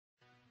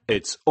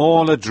It's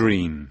all a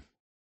dream.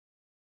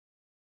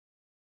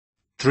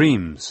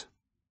 Dreams.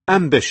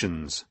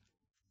 Ambitions.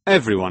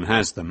 Everyone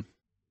has them.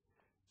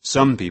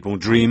 Some people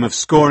dream of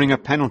scoring a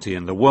penalty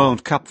in the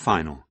World Cup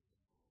final.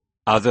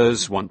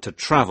 Others want to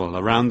travel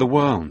around the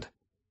world.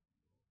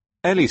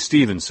 Ellie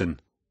Stevenson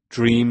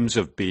dreams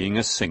of being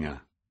a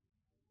singer.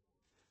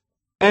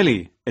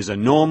 Ellie is a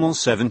normal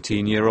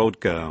 17-year-old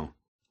girl.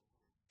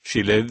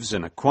 She lives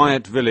in a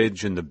quiet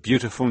village in the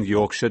beautiful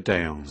Yorkshire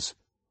Dales.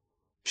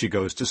 She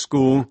goes to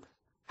school,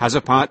 has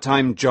a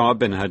part-time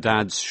job in her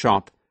dad's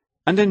shop,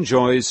 and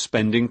enjoys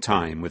spending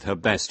time with her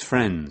best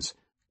friends,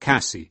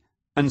 Cassie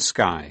and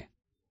Skye.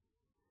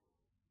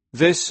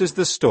 This is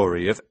the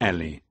story of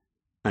Ellie,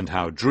 and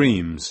how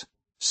dreams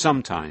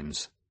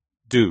sometimes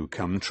do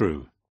come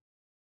true.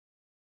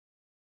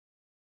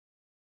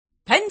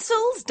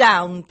 Pencils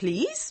down,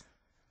 please.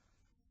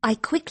 I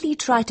quickly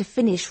try to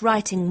finish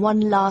writing one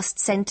last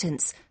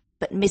sentence,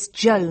 but Miss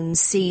Jones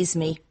sees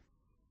me.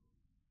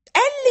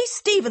 Ellie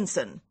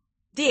Stevenson,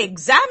 the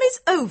exam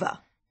is over.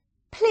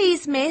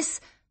 Please,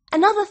 miss,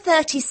 another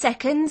 30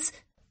 seconds.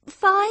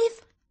 5?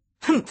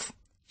 Humph,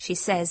 she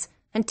says,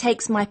 and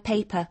takes my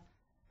paper.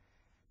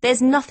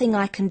 There's nothing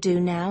I can do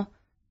now.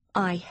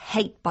 I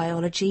hate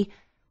biology.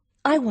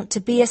 I want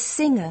to be a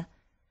singer.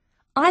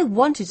 I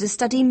wanted to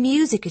study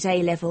music at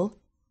A-level.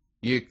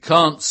 You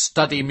can't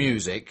study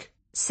music,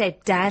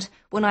 said Dad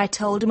when I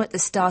told him at the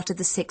start of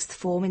the 6th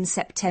form in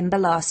September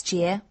last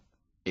year.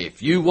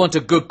 If you want a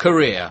good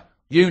career,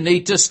 you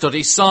need to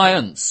study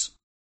science.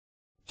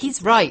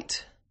 He's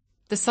right.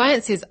 The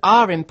sciences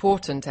are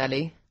important,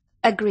 Ellie,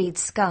 agreed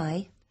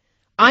Skye.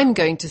 I'm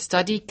going to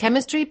study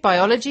chemistry,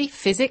 biology,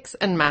 physics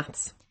and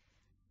maths.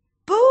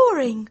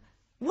 Boring.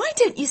 Why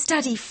don't you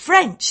study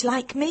French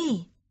like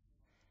me?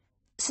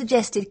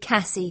 Suggested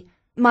Cassie,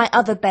 my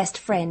other best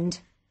friend.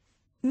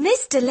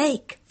 Mr.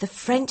 Lake, the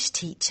French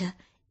teacher,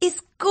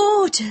 is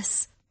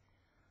gorgeous.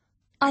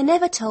 I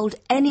never told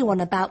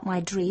anyone about my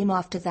dream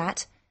after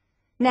that.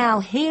 Now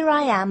here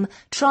I am,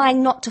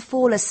 trying not to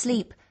fall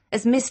asleep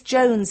as Miss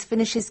Jones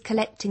finishes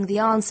collecting the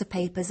answer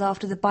papers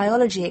after the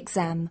biology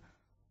exam.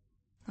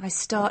 I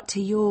start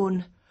to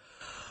yawn.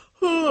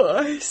 Oh,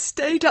 I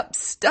stayed up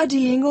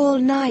studying all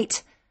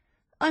night.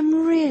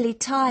 I'm really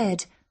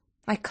tired.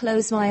 I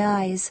close my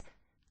eyes.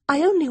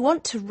 I only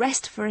want to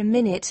rest for a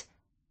minute.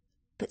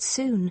 But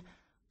soon,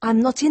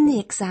 I'm not in the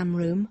exam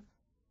room.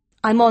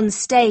 I'm on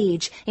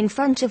stage in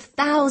front of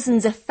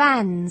thousands of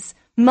fans,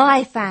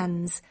 my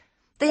fans.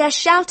 They are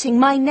shouting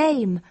my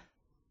name.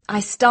 I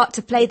start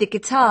to play the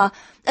guitar,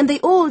 and they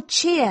all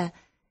cheer.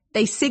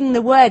 They sing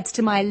the words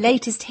to my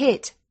latest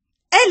hit.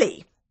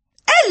 Ellie!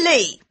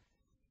 Ellie!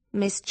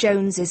 Miss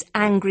Jones's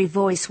angry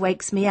voice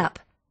wakes me up.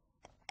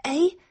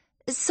 Eh?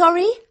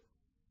 Sorry?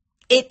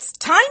 It's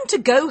time to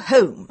go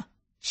home,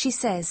 she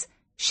says,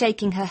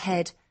 shaking her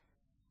head.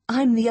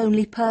 I'm the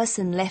only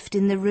person left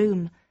in the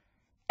room.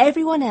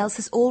 Everyone else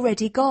has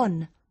already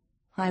gone.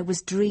 I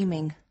was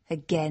dreaming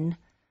again.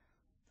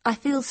 I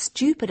feel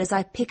stupid as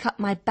I pick up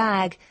my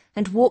bag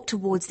and walk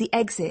towards the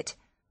exit.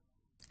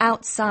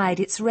 Outside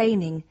it's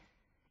raining.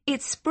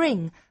 It's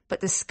spring, but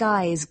the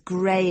sky is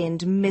grey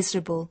and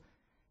miserable.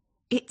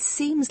 It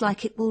seems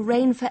like it will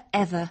rain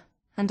forever,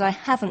 and I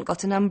haven't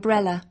got an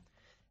umbrella.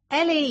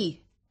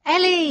 Ellie!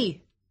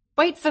 Ellie!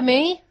 Wait for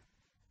me!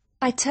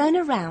 I turn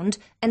around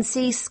and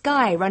see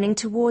Skye running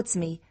towards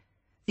me.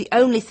 The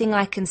only thing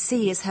I can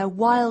see is her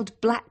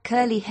wild black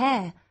curly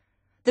hair.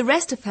 The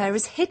rest of her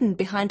is hidden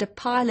behind a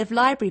pile of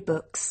library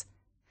books.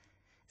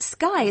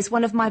 Skye is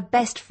one of my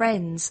best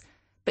friends,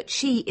 but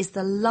she is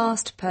the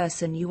last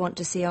person you want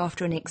to see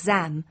after an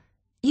exam.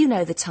 You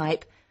know the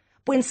type.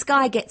 When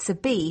Skye gets a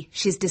B,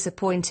 she's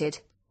disappointed.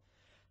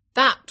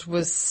 That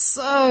was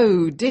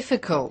so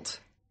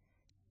difficult.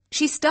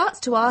 She starts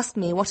to ask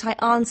me what I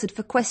answered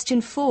for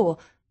question 4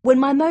 when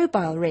my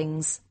mobile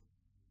rings.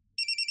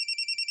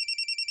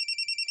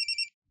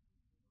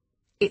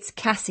 It's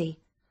Cassie.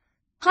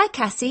 Hi,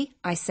 Cassie,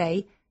 I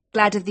say,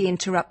 glad of the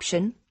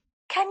interruption.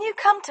 Can you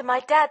come to my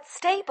dad's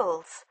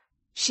stables?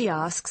 She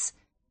asks.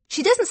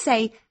 She doesn't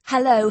say,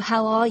 hello,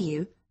 how are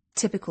you?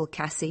 Typical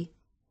Cassie.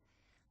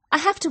 I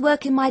have to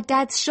work in my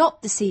dad's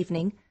shop this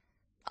evening.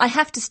 I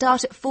have to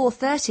start at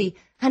 4:30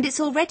 and it's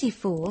already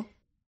 4.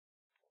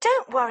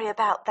 Don't worry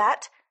about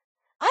that.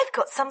 I've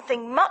got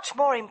something much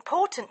more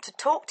important to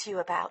talk to you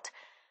about.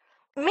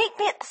 Meet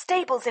me at the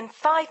stables in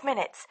 5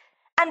 minutes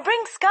and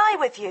bring Skye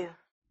with you.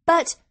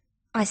 But,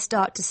 I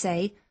start to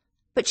say,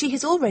 but she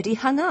has already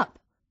hung up.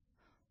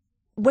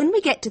 When we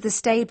get to the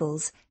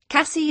stables,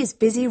 Cassie is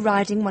busy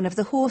riding one of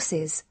the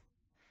horses.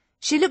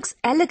 She looks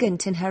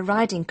elegant in her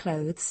riding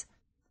clothes.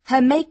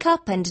 Her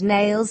makeup and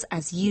nails,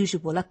 as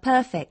usual, are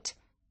perfect.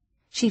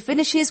 She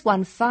finishes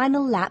one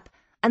final lap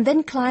and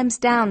then climbs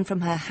down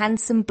from her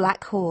handsome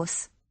black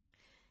horse.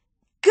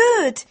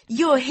 Good,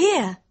 you're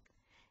here.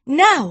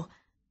 Now,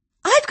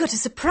 I've got a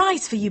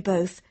surprise for you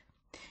both.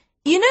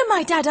 You know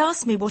my dad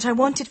asked me what I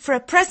wanted for a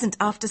present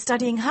after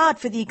studying hard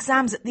for the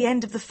exams at the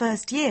end of the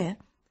first year.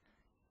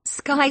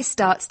 Skye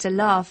starts to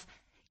laugh.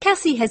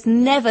 Cassie has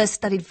never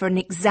studied for an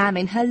exam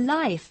in her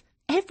life.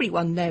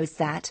 Everyone knows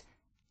that.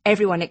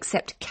 Everyone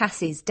except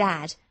Cassie's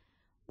dad.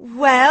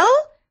 Well,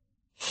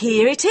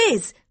 here it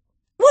is.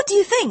 What do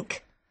you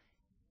think?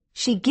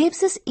 She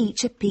gives us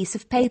each a piece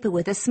of paper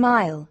with a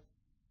smile.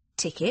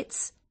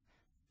 Tickets.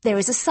 There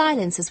is a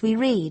silence as we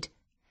read.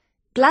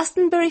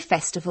 Glastonbury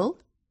Festival?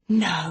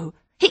 No,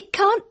 it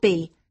can't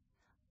be.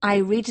 I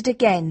read it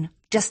again,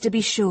 just to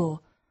be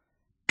sure.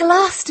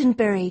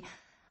 Glastonbury!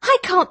 I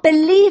can't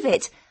believe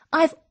it!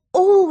 I've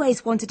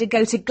always wanted to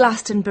go to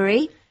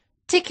Glastonbury,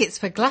 Tickets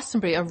for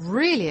Glastonbury are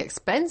really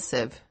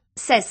expensive.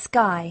 says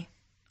Sky.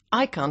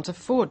 I can't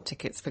afford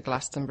tickets for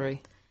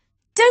Glastonbury.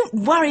 Don't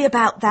worry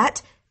about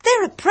that.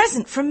 They're a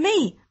present from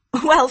me.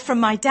 Well, from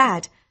my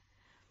dad.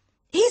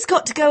 He's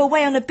got to go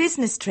away on a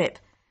business trip.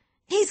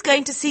 He's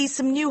going to see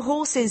some new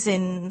horses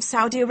in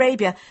Saudi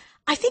Arabia.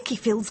 I think he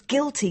feels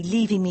guilty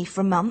leaving me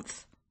for a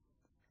month.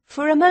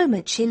 For a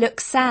moment she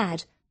looks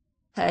sad.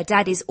 Her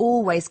dad is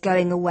always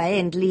going away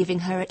and leaving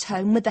her at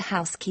home with the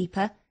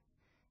housekeeper.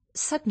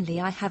 Suddenly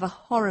I have a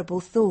horrible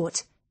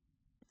thought.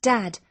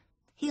 Dad,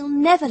 he'll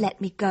never let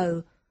me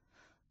go.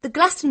 The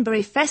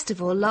Glastonbury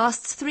Festival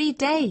lasts 3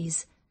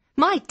 days.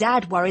 My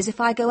dad worries if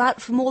I go out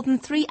for more than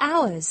 3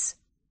 hours.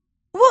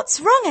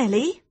 What's wrong,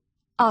 Ellie?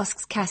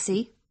 Asks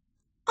Cassie.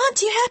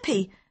 Aren't you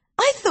happy?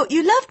 I thought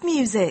you loved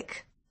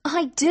music.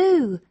 I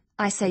do,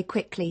 I say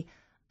quickly.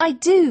 I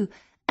do,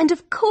 and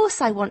of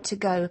course I want to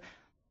go.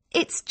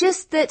 It's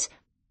just that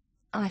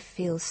I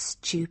feel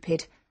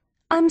stupid.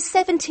 I'm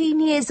 17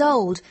 years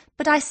old,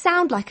 but I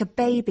sound like a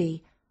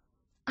baby.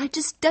 I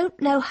just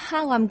don't know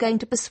how I'm going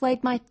to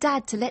persuade my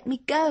dad to let me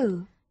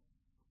go.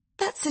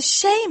 That's a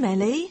shame,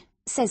 Ellie,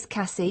 says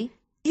Cassie.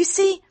 You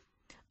see,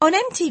 on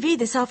MTV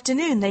this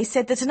afternoon they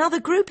said that another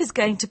group is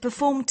going to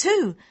perform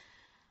too.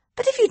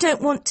 But if you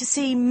don't want to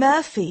see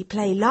Murphy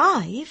play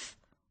live...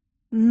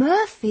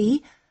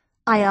 Murphy?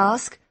 I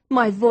ask,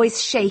 my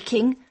voice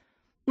shaking.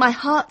 My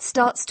heart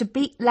starts to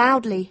beat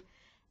loudly.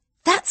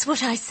 That's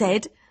what I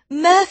said.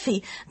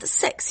 Murphy, the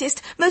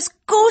sexiest, most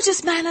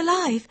gorgeous man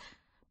alive.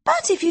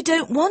 But if you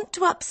don't want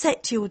to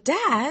upset your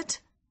dad...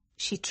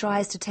 She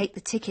tries to take the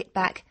ticket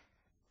back.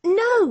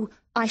 No,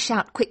 I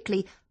shout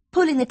quickly,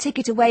 pulling the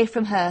ticket away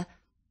from her.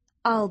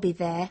 I'll be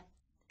there.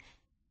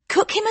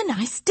 Cook him a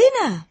nice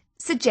dinner,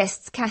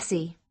 suggests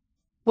Cassie.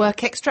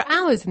 Work extra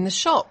hours in the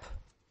shop,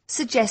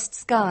 suggests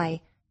Sky.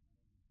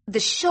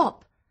 The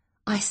shop.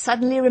 I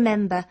suddenly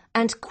remember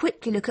and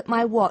quickly look at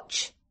my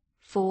watch.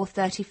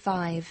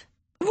 4:35.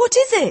 What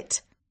is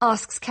it?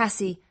 Asks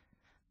Cassie.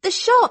 The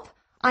shop,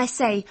 I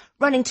say,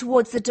 running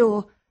towards the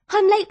door.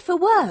 I'm late for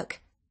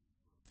work.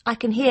 I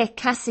can hear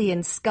Cassie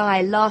and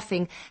Sky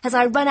laughing as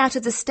I run out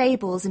of the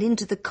stables and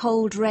into the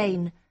cold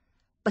rain.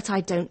 But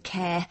I don't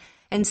care,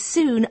 and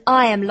soon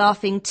I am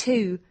laughing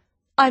too.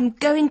 I'm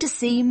going to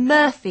see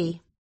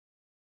Murphy.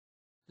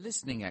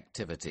 Listening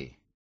activity.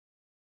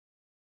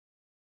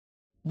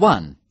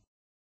 1.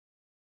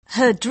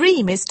 Her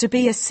dream is to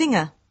be a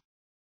singer.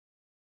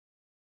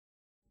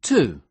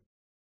 2.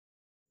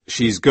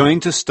 She's going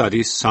to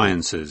study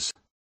sciences.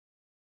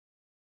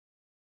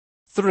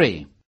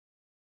 3.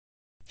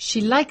 she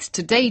likes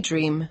to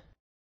daydream.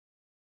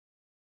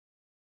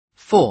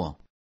 4.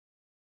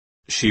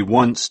 She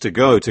wants to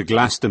go to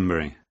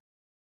Glastonbury.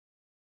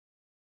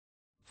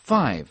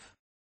 5.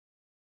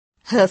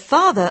 Her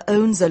father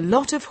owns a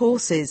lot of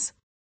horses.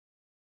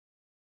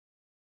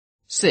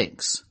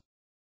 6.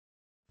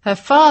 Her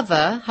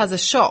father has a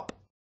shop.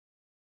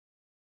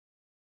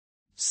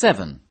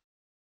 7.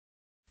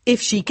 If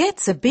she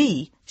gets a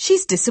B,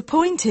 she's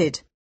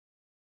disappointed.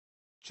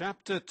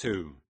 Chapter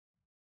 2.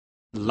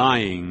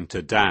 Lying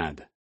to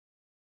Dad.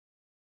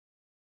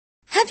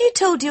 Have you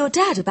told your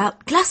dad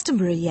about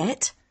Glastonbury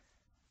yet?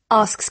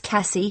 Asks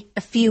Cassie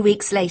a few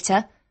weeks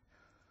later.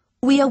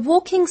 We are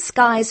walking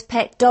Sky's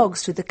pet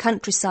dogs through the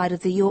countryside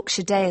of the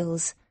Yorkshire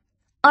Dales.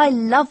 I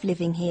love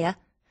living here.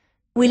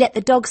 We let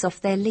the dogs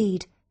off their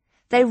lead.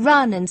 They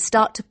run and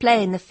start to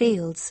play in the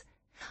fields.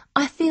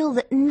 I feel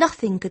that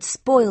nothing could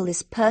spoil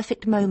this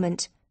perfect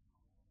moment.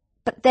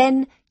 But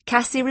then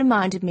Cassie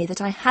reminded me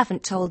that I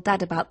haven't told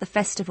Dad about the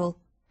festival.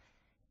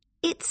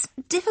 It's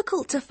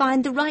difficult to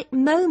find the right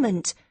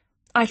moment,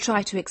 I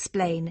try to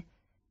explain.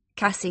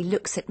 Cassie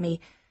looks at me,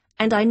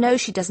 and I know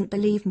she doesn't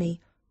believe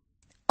me.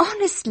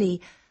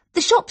 Honestly,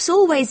 the shop's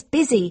always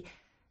busy,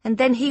 and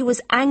then he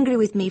was angry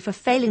with me for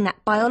failing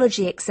that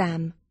biology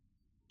exam.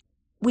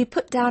 We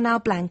put down our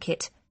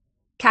blanket.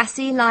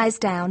 Cassie lies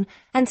down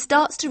and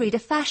starts to read a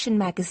fashion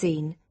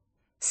magazine.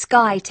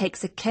 Sky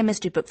takes a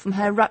chemistry book from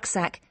her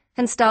rucksack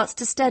and starts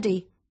to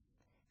study.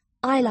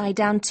 I lie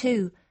down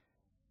too.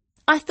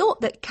 I thought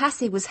that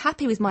Cassie was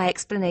happy with my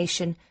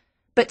explanation,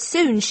 but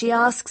soon she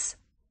asks,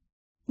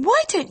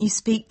 Why don't you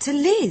speak to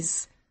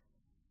Liz?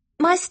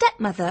 My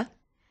stepmother?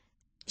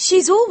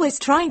 She's always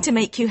trying to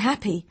make you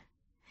happy.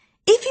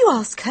 If you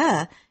ask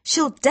her,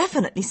 she'll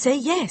definitely say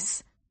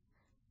yes.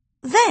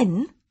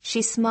 Then,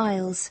 she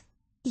smiles,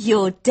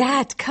 your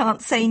dad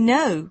can't say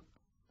no.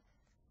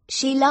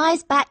 She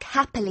lies back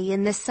happily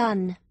in the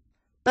sun.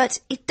 but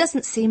it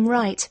doesn't seem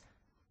right.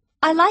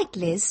 I like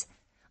Liz.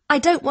 I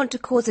don't want to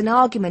cause an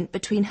argument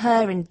between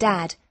her and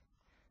Dad.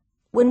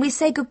 When we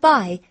say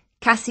goodbye,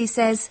 Cassie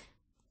says,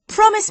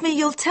 Promise me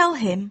you'll tell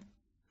him.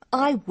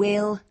 I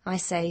will, I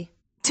say.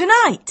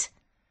 Tonight.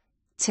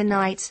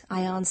 Tonight,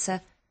 I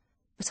answer,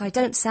 but I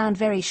don't sound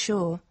very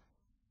sure.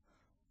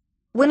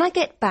 When I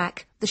get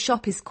back, the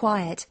shop is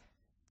quiet.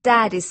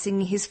 Dad is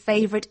singing his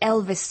favourite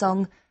Elvis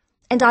song,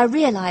 and I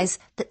realise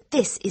that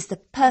this is the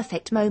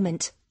perfect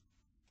moment.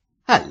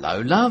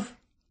 Hello, love.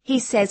 He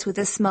says with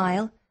a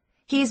smile.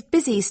 He is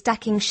busy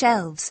stacking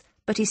shelves,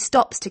 but he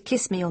stops to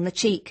kiss me on the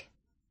cheek.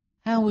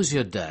 How was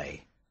your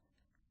day?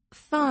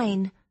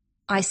 Fine,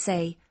 I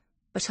say,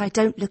 but I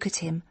don't look at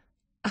him.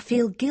 I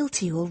feel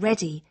guilty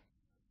already.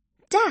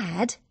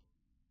 Dad?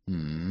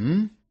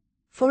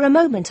 For a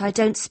moment I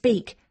don't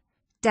speak.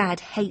 Dad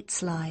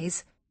hates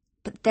lies.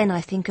 But then I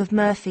think of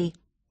Murphy.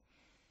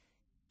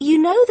 You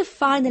know the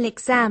final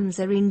exams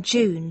are in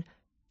June.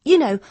 You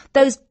know,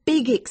 those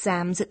big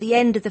exams at the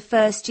end of the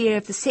first year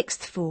of the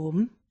sixth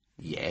form.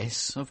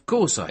 Yes, of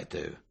course I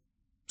do.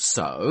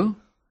 So?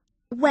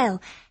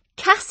 Well,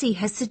 Cassie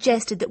has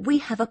suggested that we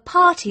have a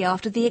party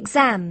after the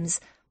exams,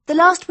 the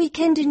last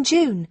weekend in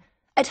June,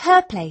 at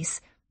her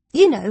place,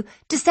 you know,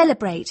 to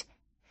celebrate.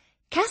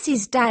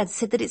 Cassie's dad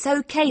said that it's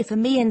okay for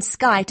me and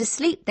Sky to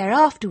sleep there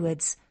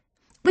afterwards.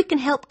 We can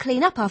help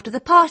clean up after the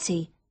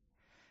party.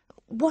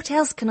 What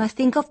else can I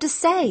think of to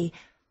say?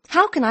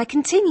 How can I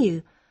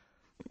continue?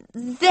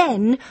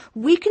 Then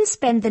we can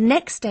spend the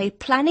next day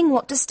planning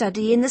what to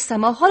study in the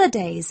summer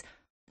holidays.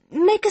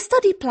 Make a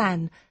study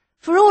plan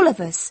for all of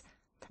us.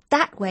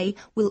 That way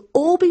we'll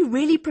all be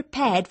really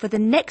prepared for the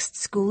next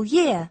school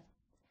year.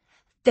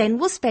 Then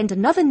we'll spend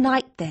another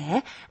night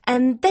there,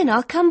 and then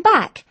I'll come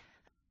back.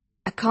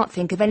 I can't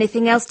think of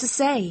anything else to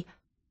say.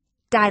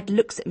 Dad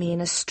looks at me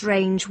in a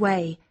strange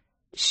way.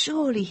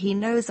 Surely he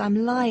knows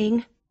I'm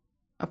lying.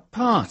 A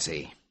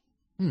party?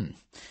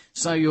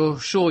 So you're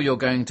sure you're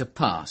going to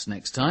pass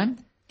next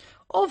time?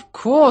 Of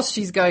course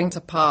she's going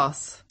to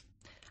pass.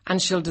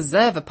 And she'll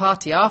deserve a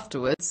party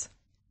afterwards.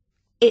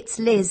 It's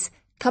Liz,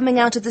 coming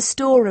out of the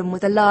storeroom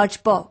with a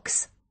large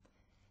box.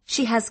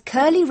 She has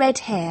curly red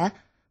hair,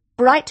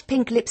 bright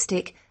pink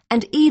lipstick,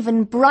 and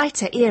even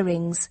brighter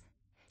earrings.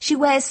 She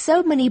wears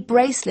so many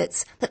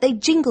bracelets that they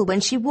jingle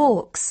when she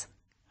walks.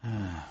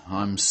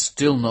 I'm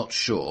still not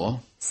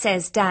sure.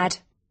 Says Dad.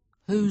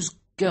 Who's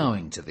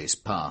going to this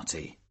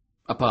party?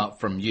 Apart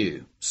from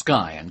you,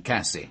 Sky and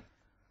Cassie.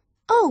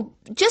 Oh,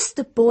 just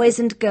the boys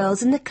and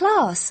girls in the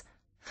class.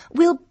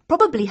 We'll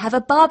probably have a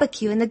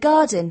barbecue in the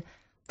garden,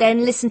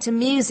 then listen to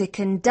music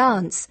and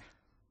dance.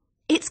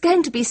 It's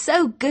going to be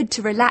so good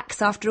to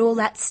relax after all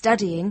that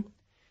studying.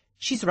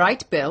 She's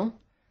right, Bill.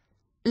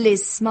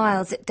 Liz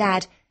smiles at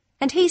Dad,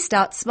 and he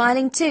starts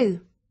smiling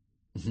too.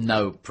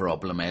 No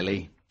problem,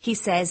 Ellie. He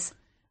says.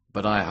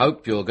 But I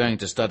hope you're going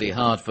to study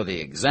hard for the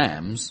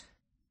exams.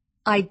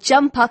 I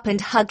jump up and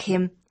hug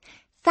him.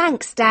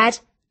 Thanks, Dad.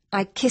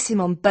 I kiss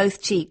him on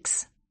both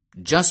cheeks.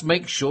 Just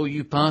make sure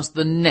you pass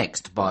the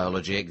next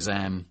biology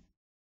exam.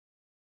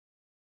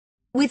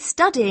 With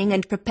studying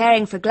and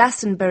preparing for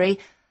Glastonbury,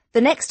 the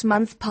next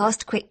month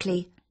passed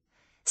quickly.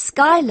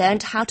 Sky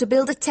learnt how to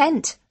build a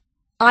tent.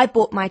 I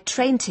bought my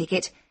train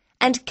ticket,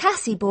 and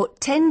Cassie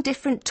bought 10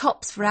 different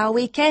tops for our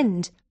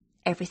weekend.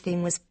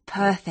 Everything was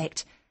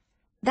perfect.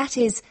 That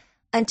is,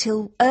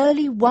 until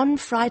early one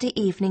Friday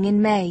evening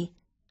in May.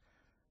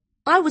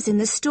 I was in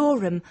the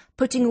storeroom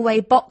putting away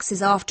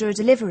boxes after a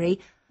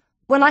delivery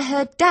when I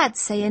heard Dad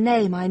say a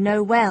name I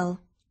know well.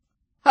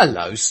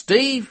 Hello,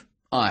 Steve.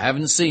 I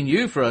haven't seen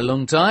you for a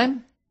long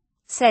time.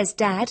 Says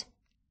Dad.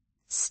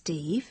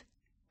 Steve?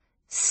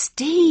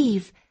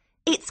 Steve!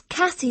 It's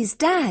Cassie's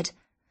dad.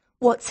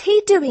 What's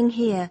he doing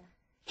here?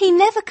 He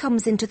never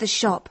comes into the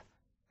shop.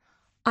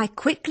 I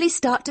quickly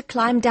start to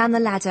climb down the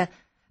ladder,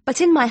 but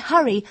in my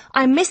hurry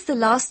I miss the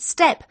last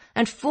step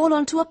and fall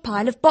onto a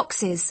pile of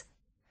boxes.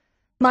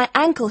 My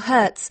ankle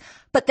hurts,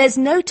 but there's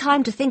no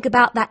time to think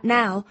about that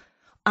now.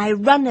 I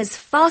run as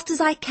fast as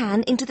I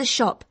can into the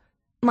shop.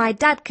 My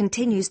dad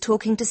continues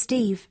talking to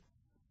Steve.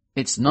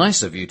 It's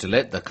nice of you to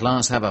let the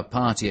class have a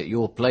party at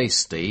your place,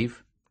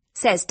 Steve.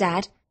 Says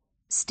Dad.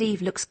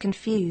 Steve looks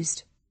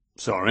confused.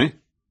 Sorry?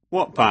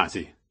 What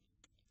party?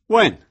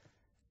 When?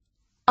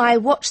 I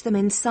watch them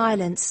in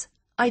silence.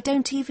 I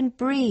don't even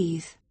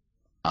breathe.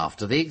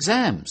 After the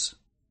exams.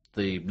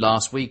 The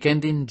last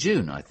weekend in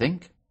June, I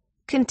think.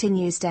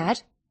 Continues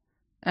Dad.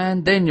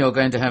 And then you're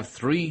going to have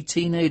 3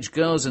 teenage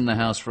girls in the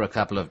house for a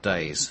couple of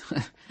days.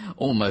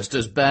 Almost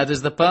as bad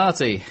as the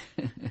party.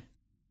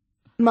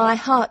 My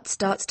heart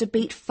starts to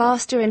beat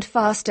faster and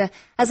faster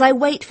as I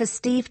wait for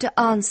Steve to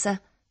answer.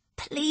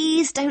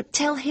 Please don't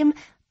tell him,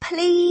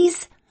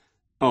 please.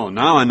 Oh,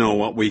 now I know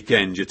what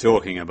weekend you're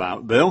talking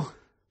about, Bill.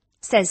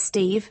 Says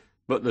Steve.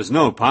 But there's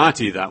no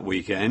party that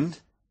weekend.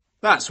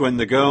 That's when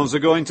the girls are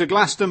going to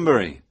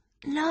Glastonbury.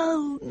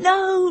 No,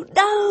 no,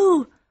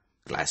 no,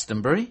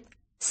 Glastonbury?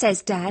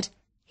 says Dad,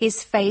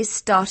 his face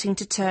starting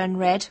to turn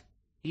red.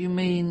 You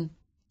mean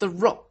the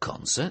rock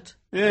concert?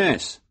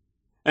 Yes.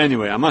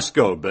 Anyway, I must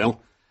go,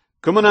 Bill.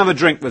 Come and have a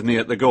drink with me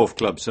at the golf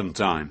club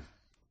sometime.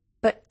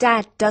 But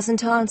Dad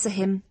doesn't answer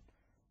him.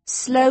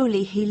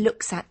 Slowly he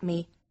looks at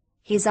me.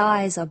 His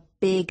eyes are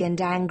big and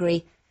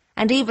angry,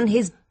 and even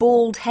his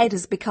bald head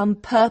has become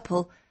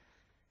purple.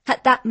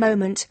 At that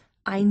moment,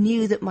 I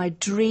knew that my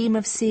dream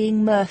of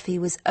seeing Murphy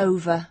was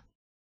over.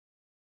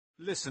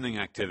 Listening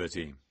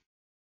activity.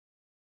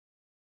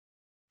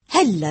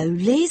 Hello,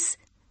 Liz.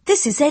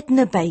 This is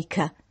Edna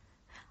Baker.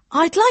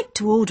 I'd like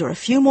to order a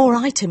few more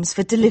items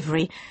for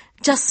delivery,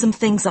 just some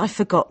things I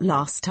forgot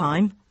last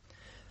time.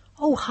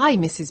 Oh, hi,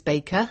 Mrs.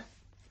 Baker.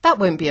 That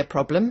won't be a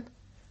problem.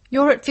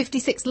 You're at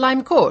 56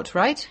 Lime Court,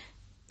 right?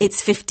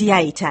 It's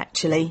 58,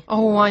 actually.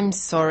 Oh, I'm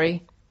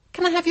sorry.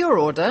 Can I have your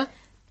order?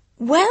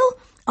 Well,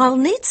 I'll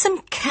need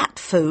some cat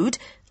food.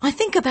 I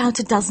think about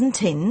a dozen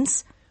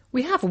tins.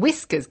 We have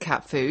Whiskers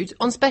cat food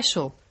on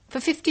special for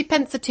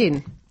 50p a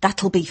tin.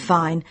 That'll be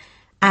fine.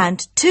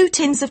 And 2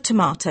 tins of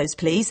tomatoes,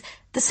 please.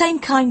 The same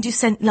kind you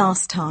sent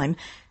last time.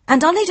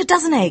 And I'll need a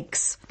dozen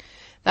eggs.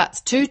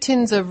 That's 2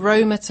 tins of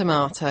Roma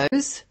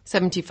tomatoes,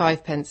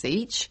 75p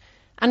each,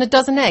 and a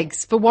dozen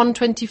eggs for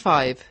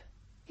 £1.25.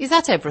 Is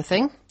that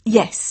everything?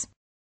 Yes.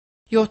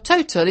 Your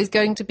total is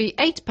going to be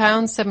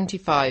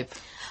 £8.75.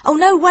 Oh,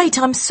 no, wait,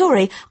 I'm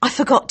sorry. I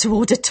forgot to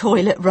order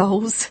toilet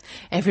rolls.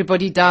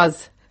 Everybody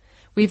does.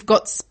 We've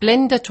got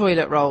Splendor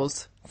toilet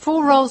rolls.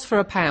 4 rolls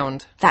for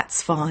 £1.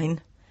 That's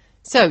fine.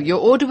 So your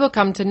order will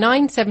come to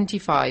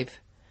 £9.75.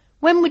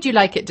 When would you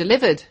like it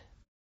delivered?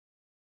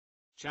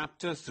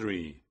 Chapter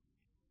 3.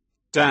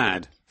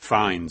 Dad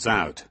finds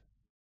out.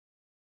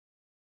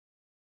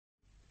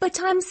 But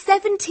I'm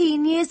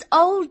 17 years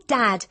old,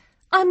 Dad.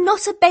 I'm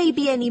not a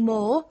baby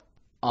anymore.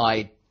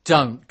 I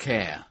don't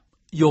care.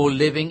 You're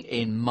living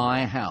in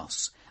my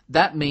house.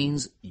 That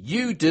means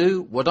you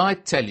do what I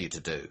tell you to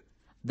do.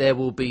 There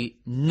will be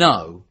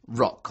no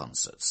rock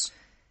concerts.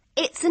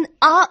 It's an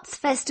arts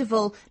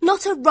festival,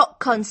 not a rock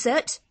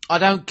concert. I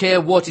don't care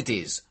what it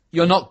is.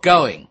 You're not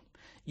going.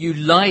 You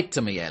lied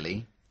to me,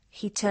 Ellie.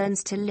 He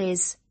turns to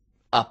Liz.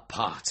 A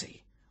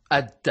party.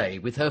 A day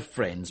with her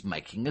friends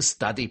making a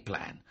study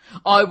plan.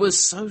 I was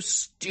so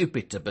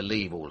stupid to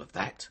believe all of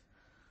that.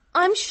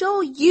 I'm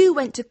sure you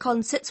went to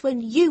concerts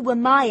when you were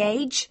my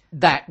age,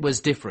 That was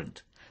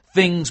different.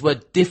 Things were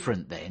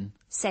different then.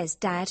 says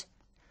Dad.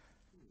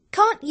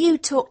 Can't you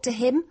talk to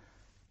him?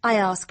 I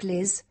ask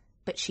Liz,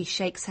 but she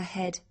shakes her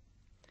head.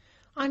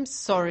 I'm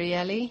sorry,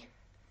 Ellie.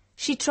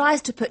 She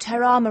tries to put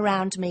her arm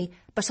around me,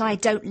 but I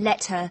don't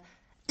let her.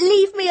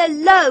 Leave me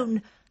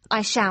alone,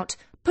 I shout,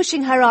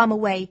 pushing her arm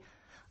away.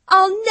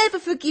 I'll never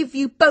forgive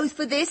you both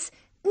for this.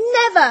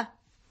 Never!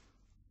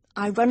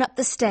 I run up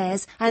the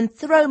stairs and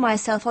throw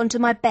myself onto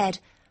my bed.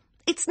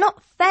 It's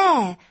not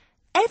fair.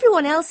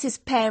 Everyone else's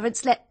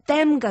parents let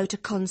them go to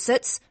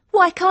concerts.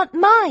 Why can't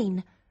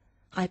mine?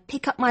 I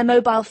pick up my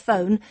mobile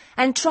phone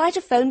and try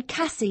to phone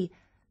Cassie,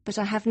 but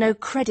I have no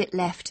credit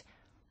left.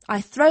 I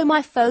throw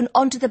my phone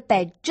onto the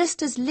bed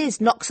just as Liz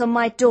knocks on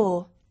my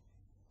door.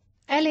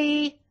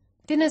 Ellie,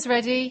 dinner's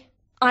ready.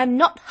 I'm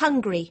not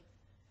hungry.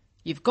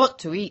 You've got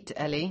to eat,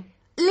 Ellie.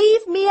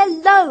 Leave me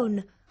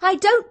alone. I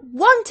don't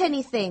want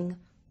anything,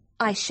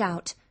 I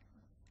shout.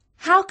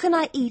 How can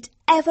I eat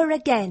ever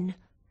again?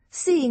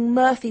 Seeing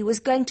Murphy was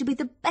going to be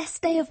the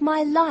best day of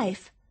my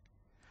life.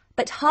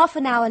 But half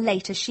an hour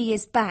later she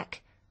is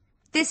back.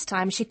 This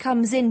time she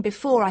comes in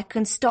before I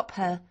can stop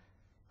her.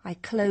 I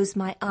close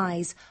my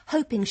eyes,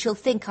 hoping she'll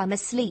think I'm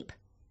asleep.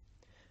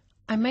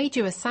 I made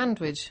you a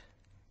sandwich.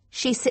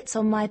 She sits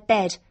on my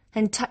bed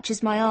and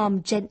touches my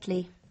arm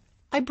gently.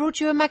 I brought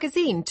you a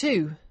magazine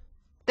too.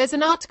 There's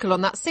an article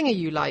on that singer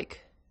you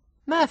like.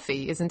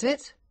 Murphy, isn't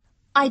it?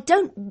 I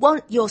don't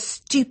want your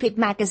stupid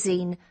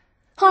magazine.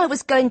 I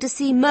was going to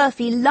see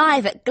Murphy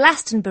live at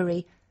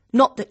Glastonbury.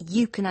 Not that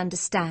you can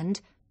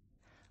understand.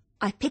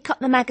 I pick up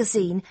the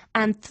magazine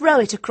and throw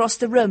it across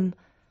the room.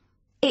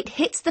 It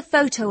hits the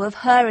photo of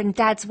her and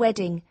Dad's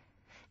wedding.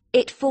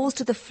 It falls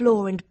to the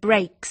floor and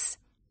breaks.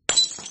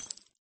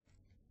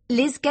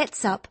 Liz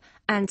gets up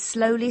and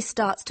slowly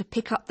starts to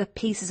pick up the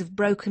pieces of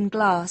broken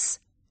glass.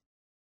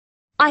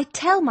 I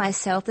tell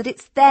myself that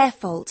it's their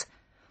fault.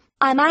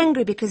 I'm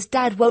angry because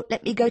Dad won't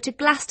let me go to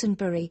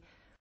Glastonbury,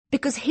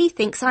 because he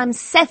thinks I'm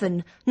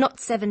 7, not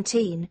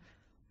 17.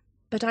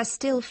 But I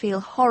still feel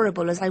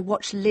horrible as I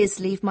watch Liz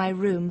leave my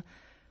room.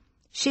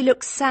 She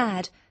looks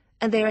sad,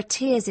 and there are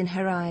tears in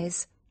her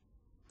eyes.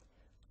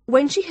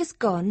 When she has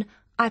gone,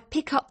 I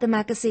pick up the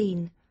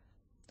magazine.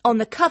 On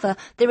the cover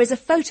there is a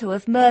photo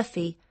of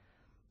Murphy.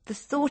 The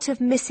thought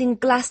of missing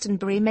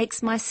Glastonbury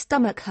makes my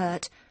stomach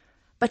hurt,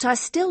 but I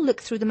still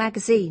look through the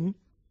magazine.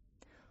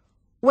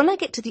 When I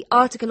get to the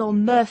article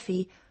on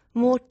Murphy,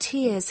 more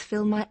tears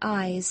fill my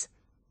eyes.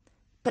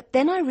 But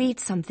then I read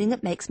something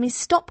that makes me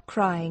stop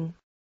crying.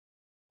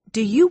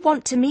 Do you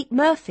want to meet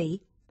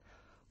Murphy?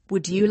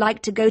 Would you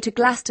like to go to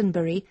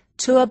Glastonbury,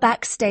 tour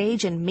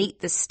backstage and meet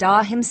the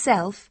star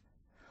himself?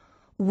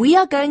 We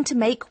are going to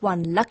make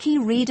one lucky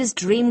reader's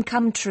dream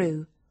come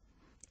true.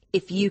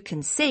 If you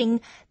can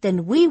sing,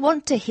 then we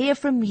want to hear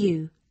from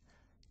you.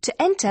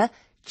 To enter,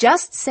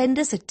 Just send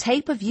us a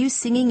tape of you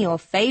singing your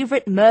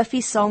favourite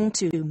Murphy song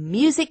to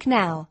Music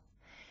Now.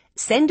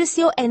 Send us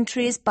your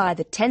entries by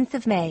the 10th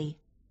of May.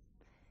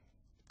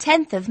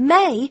 10th of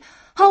May?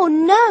 Oh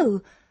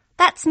no!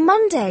 That's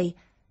Monday.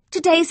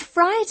 Today's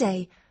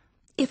Friday.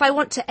 If I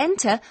want to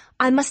enter,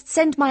 I must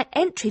send my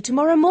entry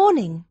tomorrow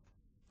morning.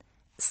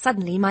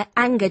 Suddenly my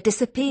anger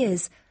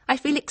disappears. I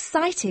feel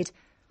excited.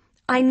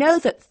 I know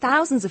that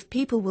thousands of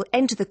people will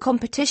enter the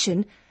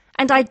competition,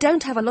 and I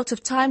don't have a lot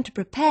of time to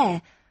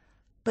prepare.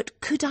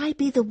 But could I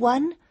be the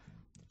one?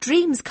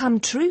 Dreams come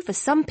true for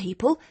some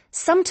people,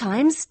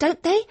 sometimes,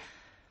 don't they?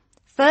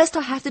 First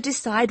I have to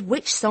decide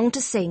which song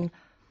to sing.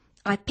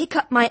 I pick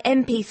up my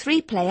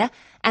MP3 player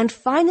and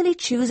finally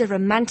choose a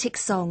romantic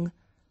song.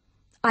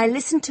 I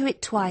listen to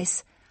it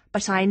twice,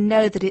 but I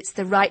know that it's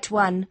the right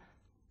one.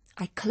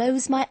 I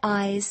close my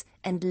eyes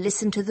and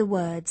listen to the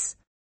words.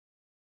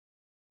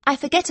 I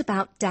forget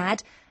about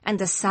Dad and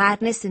the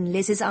sadness in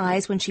Liz's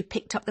eyes when she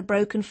picked up the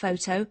broken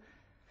photo.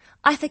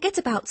 I forget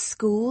about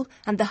school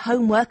and the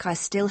homework I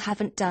still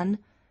haven't done.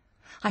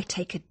 I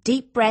take a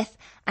deep breath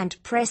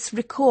and press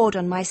record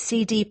on my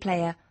CD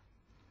player.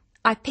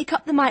 I pick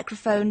up the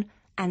microphone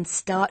and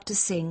start to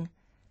sing.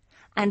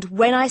 And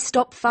when I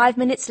stop 5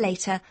 minutes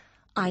later,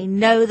 I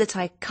know that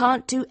I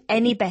can't do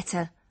any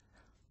better.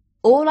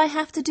 All I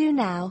have to do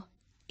now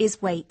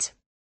is wait.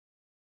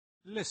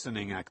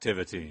 Listening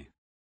activity.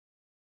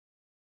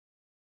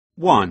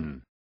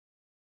 1.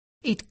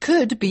 It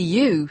could be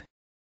you.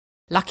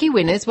 Lucky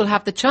winners will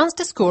have the chance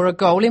to score a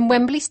goal in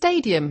Wembley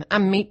Stadium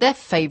and meet their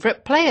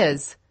favourite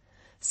players.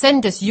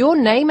 Send us your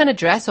name and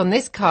address on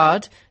this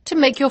card to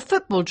make your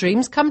football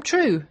dreams come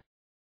true.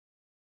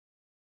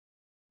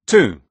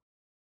 2.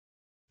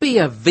 Be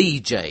a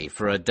VJ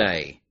for a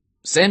day.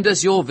 Send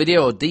us your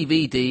video or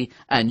DVD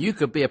and you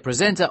could be a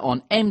presenter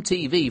on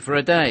MTV for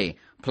a day,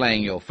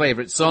 playing your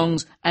favourite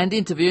songs and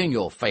interviewing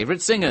your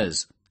favourite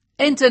singers.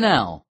 Enter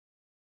now.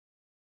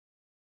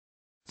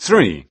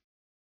 3.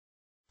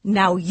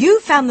 Now you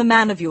found the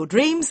man of your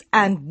dreams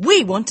and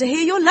we want to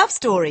hear your love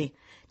story.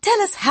 Tell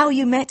us how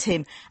you met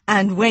him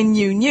and when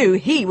you knew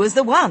he was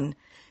the one.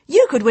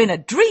 You could win a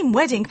dream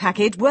wedding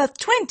package worth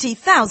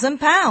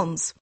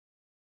 £20,000.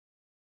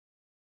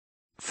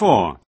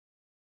 4.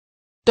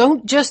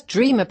 Don't just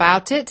dream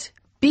about it,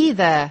 be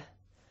there.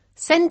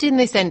 Send in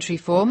this entry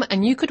form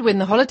and you could win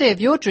the holiday of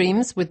your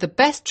dreams with the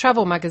best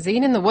travel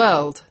magazine in the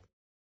world.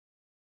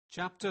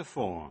 Chapter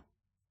 4.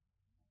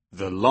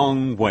 The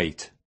Long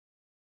Wait.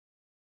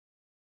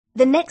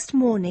 The next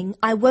morning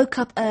I woke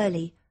up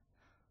early.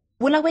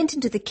 When I went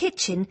into the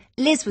kitchen,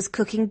 Liz was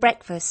cooking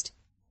breakfast.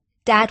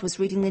 Dad was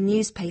reading the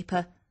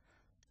newspaper.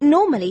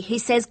 Normally he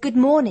says good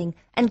morning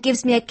and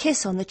gives me a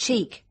kiss on the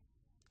cheek.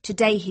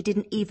 Today he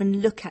didn't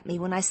even look at me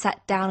when I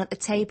sat down at the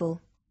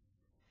table.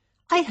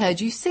 I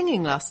heard you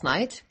singing last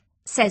night,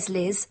 says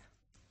Liz.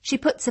 She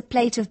puts a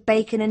plate of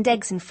bacon and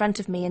eggs in front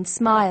of me and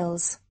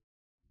smiles.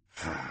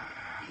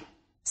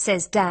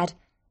 Says Dad,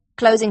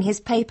 closing his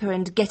paper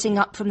and getting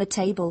up from the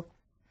table.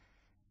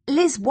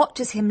 Liz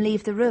watches him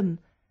leave the room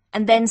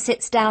and then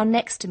sits down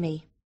next to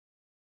me.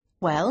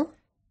 Well,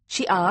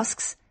 she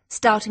asks,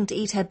 starting to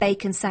eat her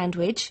bacon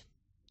sandwich.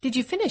 Did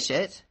you finish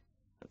it?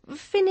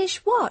 Finish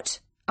what?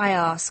 I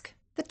ask.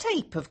 The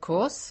tape, of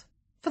course,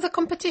 for the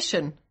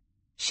competition.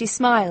 She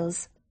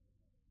smiles.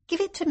 Give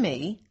it to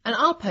me and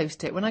I'll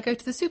post it when I go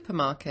to the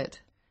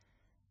supermarket.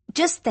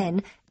 Just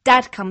then,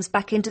 Dad comes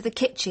back into the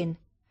kitchen.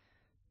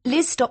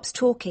 Liz stops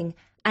talking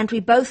and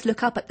we both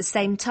look up at the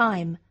same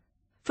time.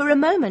 For a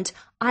moment,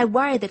 I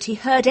worry that he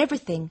heard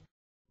everything.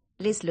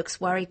 Liz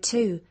looks worried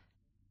too.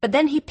 But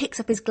then he picks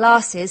up his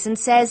glasses and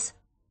says,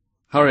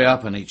 Hurry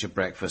up and eat your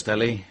breakfast,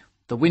 Ellie.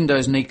 The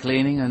windows need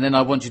cleaning and then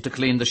I want you to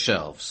clean the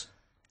shelves.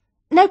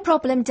 No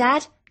problem,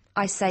 Dad,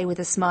 I say with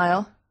a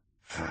smile.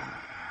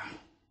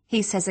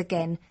 He says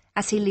again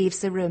as he leaves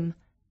the room.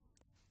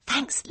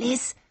 Thanks,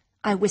 Liz,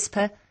 I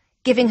whisper,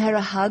 giving her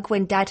a hug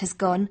when Dad has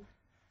gone.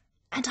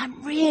 And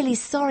I'm really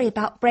sorry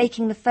about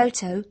breaking the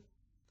photo.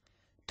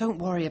 Don't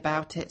worry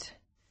about it.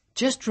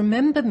 Just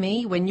remember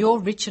me when you're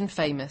rich and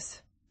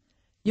famous.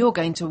 You're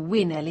going to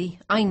win, Ellie.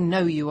 I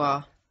know you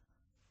are.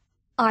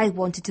 I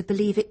wanted to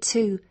believe it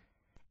too.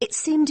 It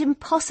seemed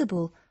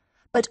impossible,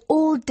 but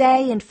all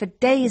day and for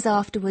days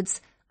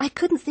afterwards, I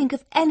couldn't think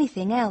of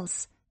anything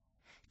else.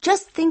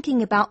 Just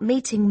thinking about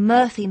meeting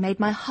Murphy made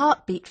my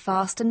heart beat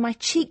fast and my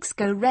cheeks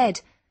go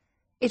red.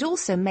 It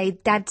also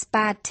made Dad's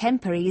bad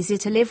temper easier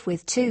to live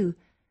with too.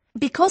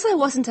 Because I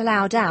wasn't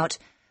allowed out,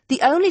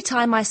 the only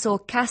time I saw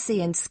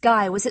Cassie and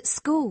Skye was at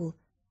school.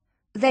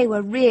 They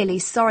were really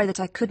sorry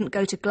that I couldn't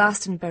go to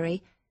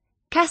Glastonbury.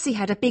 Cassie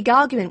had a big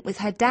argument with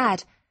her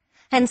dad,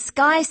 and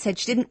Skye said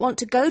she didn't want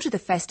to go to the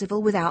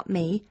festival without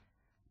me,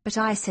 but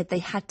I said they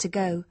had to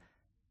go.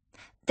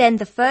 Then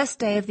the first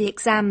day of the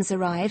exams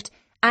arrived,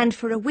 and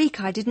for a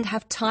week I didn't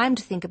have time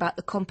to think about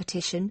the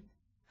competition.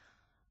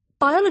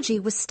 Biology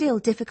was still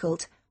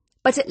difficult,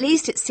 but at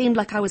least it seemed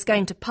like I was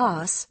going to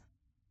pass.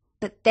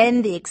 But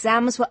then the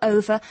exams were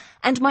over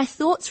and my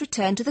thoughts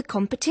returned to the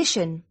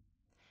competition.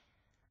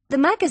 The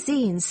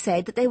magazines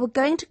said that they were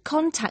going to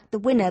contact the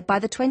winner by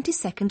the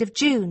 22nd of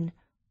June.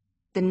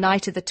 The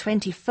night of the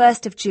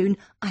 21st of June,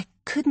 I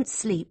couldn't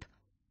sleep.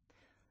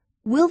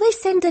 Will they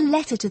send a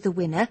letter to the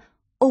winner,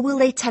 or will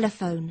they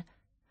telephone?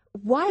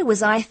 Why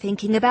was I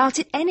thinking about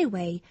it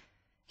anyway?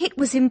 It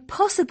was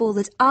impossible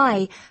that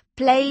I,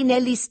 plain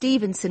Ellie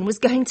Stevenson, was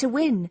going to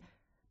win.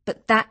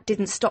 But that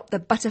didn't stop the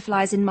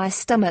butterflies in my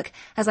stomach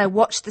as I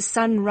watched the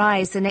sun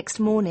rise the next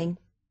morning.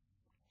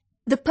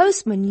 The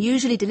postman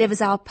usually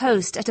delivers our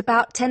post at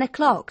about 10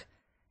 o'clock.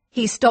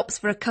 He stops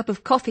for a cup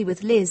of coffee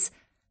with Liz,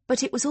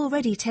 but it was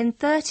already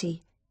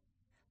 10:30.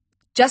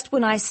 Just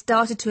when I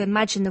started to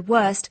imagine the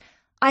worst,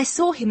 I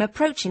saw him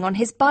approaching on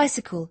his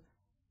bicycle.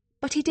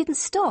 But he didn't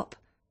stop.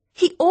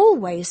 He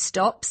always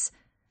stops.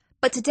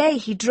 But today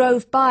he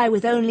drove by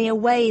with only a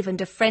wave and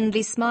a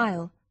friendly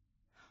smile.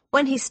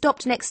 When he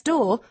stopped next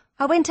door,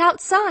 I went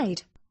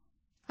outside.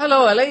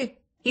 Hello, Ellie.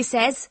 He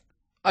says,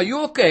 Are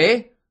you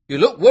okay? You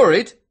look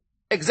worried.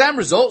 Exam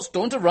results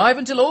don't arrive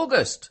until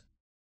August.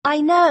 I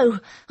know,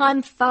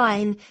 I'm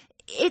fine.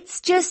 It's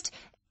just,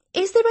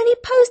 is there any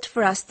post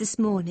for us this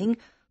morning?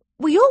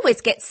 We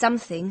always get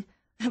something.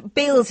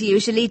 Bills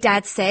usually,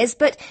 Dad says,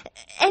 but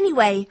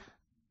anyway,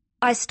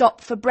 I stop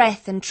for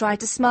breath and try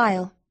to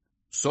smile.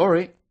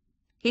 Sorry.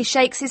 He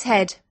shakes his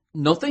head.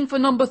 Nothing for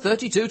number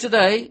 32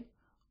 today.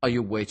 Are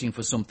you waiting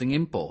for something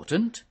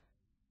important?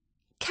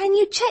 Can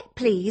you check,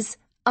 please?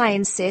 I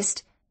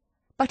insist.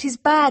 But his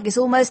bag is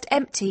almost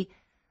empty,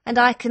 and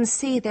I can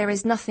see there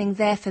is nothing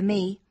there for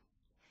me.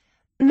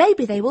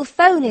 Maybe they will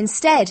phone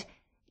instead.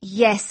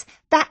 Yes,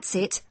 that's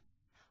it.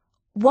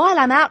 While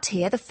I'm out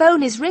here, the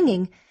phone is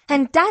ringing,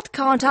 and Dad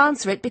can't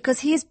answer it because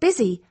he is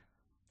busy.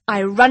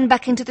 I run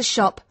back into the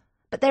shop,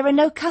 but there are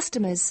no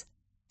customers.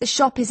 The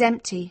shop is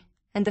empty,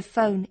 and the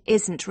phone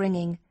isn't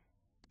ringing.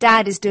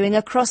 Dad is doing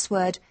a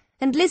crossword,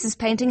 and Liz is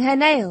painting her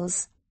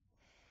nails.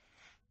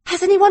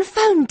 Has anyone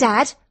phoned,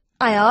 Dad?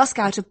 I ask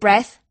out of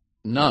breath.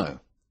 No.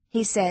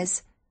 He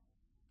says.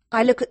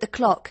 I look at the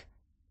clock.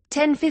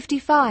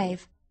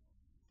 10:55.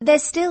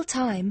 There's still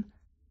time.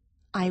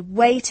 I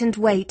wait and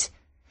wait.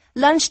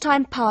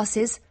 Lunchtime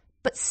passes,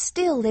 but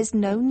still there's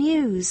no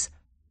news.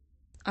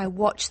 I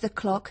watch the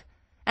clock,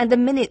 and the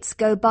minutes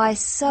go by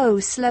so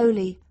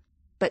slowly,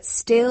 but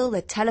still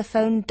the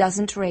telephone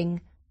doesn't ring.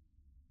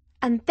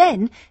 And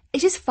then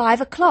it is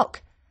 5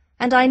 o'clock,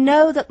 and I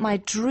know that my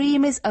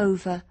dream is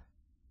over.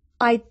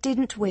 I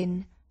didn't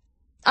win.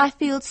 I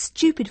feel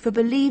stupid for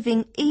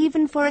believing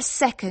even for a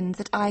second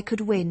that I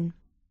could win.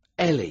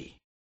 Ellie.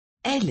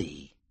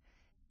 Ellie.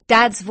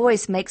 Dad's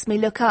voice makes me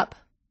look up.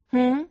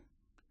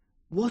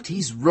 What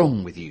is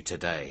wrong with you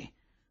today?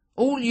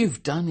 All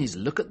you've done is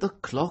look at the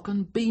clock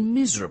and be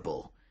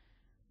miserable.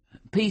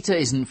 Peter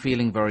isn't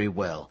feeling very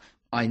well.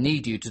 I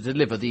need you to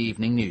deliver the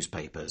evening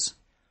newspapers.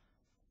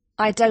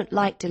 I don't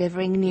like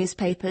delivering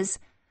newspapers,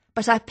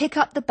 but I pick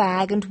up the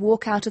bag and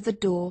walk out of the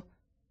door.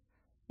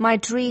 My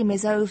dream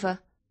is over,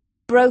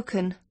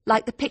 broken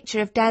like the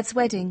picture of Dad's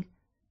wedding.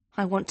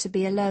 I want to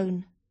be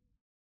alone.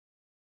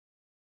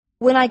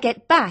 When I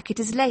get back, it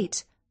is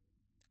late.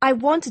 I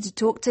wanted to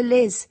talk to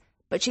Liz,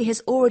 but she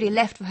has already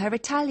left for her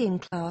Italian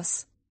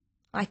class.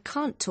 I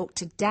can't talk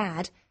to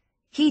Dad.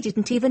 He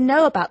didn't even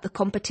know about the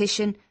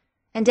competition,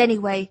 and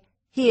anyway,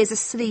 he is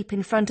asleep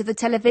in front of the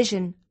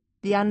television,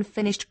 the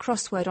unfinished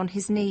crossword on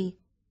his knee.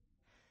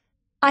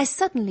 I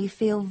suddenly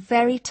feel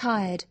very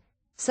tired,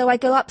 so I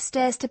go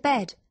upstairs to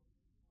bed.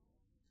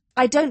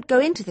 I don't go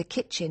into the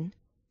kitchen,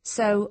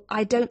 so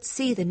I don't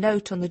see the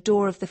note on the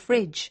door of the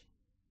fridge.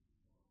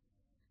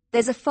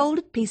 There's a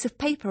folded piece of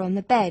paper on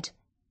the bed,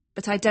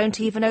 but I don't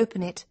even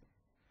open it.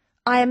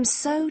 I am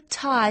so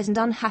tired and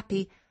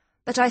unhappy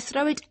that I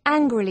throw it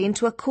angrily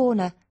into a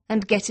corner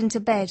and get into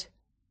bed.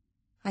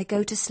 I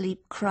go to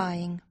sleep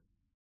crying.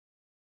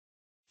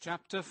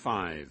 Chapter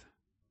 5.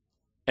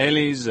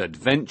 Ellie's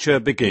adventure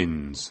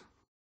begins.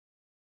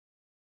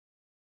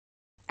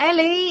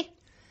 Ellie!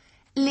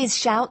 Liz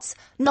shouts,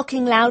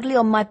 knocking loudly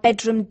on my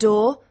bedroom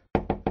door.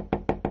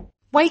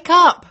 Wake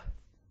up!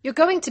 You're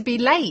going to be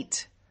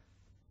late.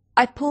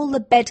 I pull the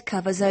bed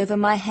covers over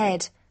my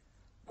head.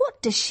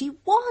 What does she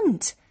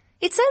want?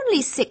 It's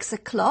only 6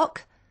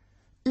 o'clock.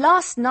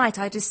 Last night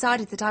I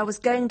decided that I was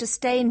going to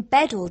stay in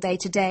bed all day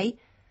today.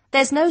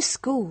 There's no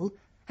school,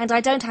 and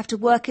I don't have to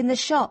work in the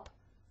shop.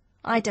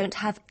 I don't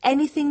have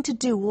anything to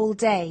do all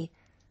day,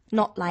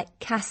 not like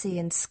Cassie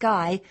and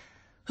Skye,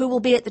 who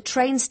will be at the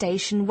train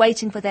station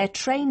waiting for their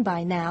train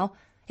by now,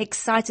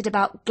 excited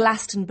about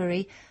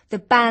Glastonbury, the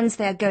bands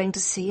they are going to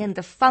see and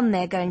the fun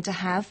they're going to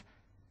have.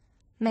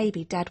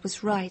 Maybe Dad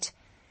was right.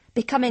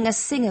 Becoming a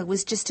singer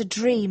was just a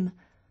dream.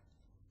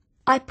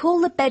 I pull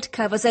the bed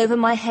covers over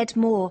my head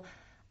more,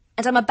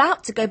 and I'm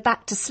about to go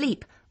back to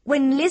sleep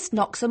when Liz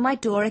knocks on my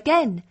door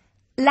again,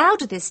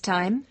 louder this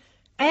time.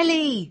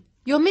 Ellie,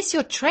 you'll miss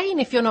your train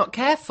if you're not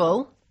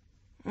careful.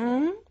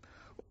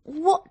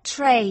 What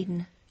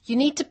train? You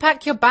need to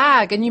pack your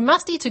bag and you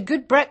must eat a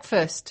good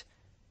breakfast.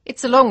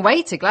 It's a long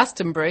way to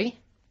Glastonbury.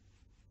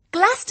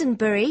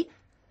 Glastonbury?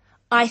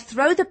 I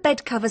throw the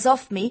bed covers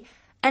off me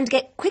and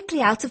get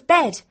quickly out of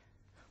bed.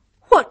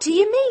 What do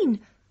you mean?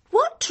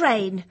 What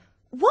train?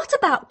 What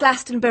about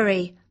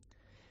Glastonbury?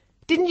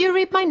 Didn't you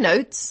read my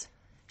notes?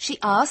 She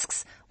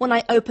asks when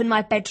I open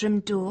my bedroom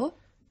door.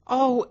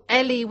 Oh,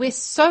 Ellie, we're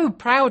so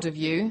proud of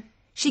you.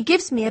 She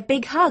gives me a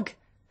big hug.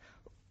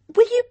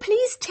 Will you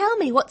please tell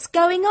me what's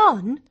going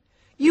on?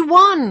 You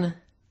won.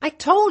 I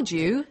told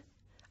you.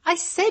 I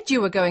said you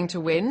were going to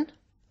win.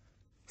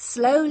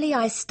 Slowly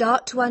I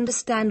start to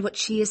understand what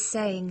she is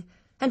saying,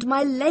 and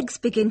my legs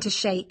begin to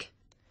shake.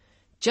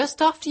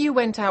 Just after you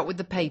went out with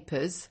the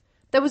papers,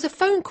 there was a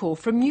phone call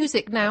from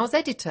Music Now's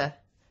editor.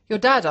 Your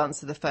dad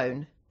answered the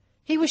phone.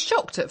 He was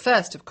shocked at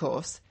first, of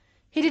course.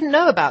 He didn't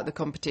know about the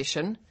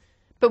competition.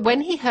 But when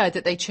he heard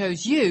that they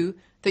chose you,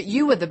 that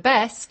you were the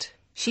best...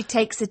 She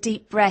takes a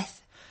deep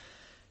breath.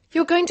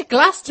 You're going to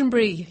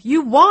Glastonbury.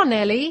 You won,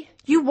 Ellie.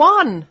 You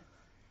won.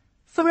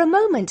 For a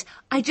moment,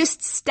 I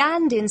just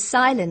stand in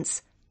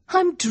silence.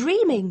 I'm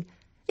dreaming.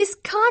 This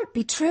can't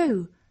be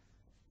true.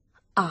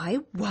 I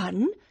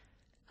won.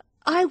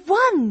 I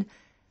won.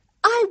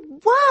 I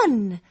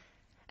won.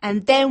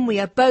 And then we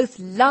are both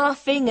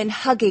laughing and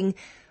hugging.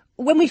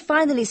 When we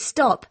finally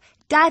stop,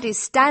 Dad is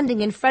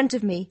standing in front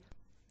of me.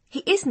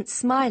 He isn't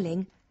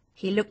smiling.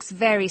 He looks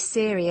very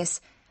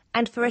serious.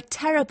 And for a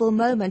terrible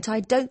moment,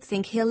 I don't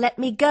think he'll let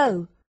me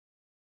go.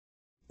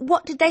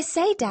 What did they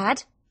say,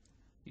 Dad?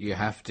 You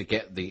have to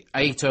get the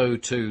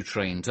 8:02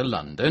 train to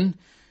London.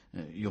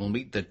 You'll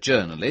meet the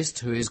journalist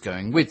who is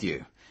going with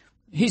you.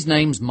 His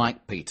name's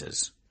Mike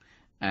Peters.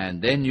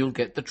 And then you'll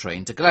get the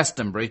train to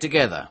Glastonbury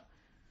together.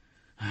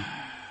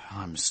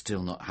 I'm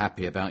still not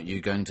happy about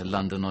you going to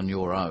London on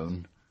your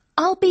own.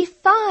 I'll be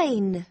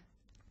fine.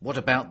 What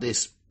about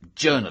this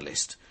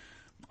journalist?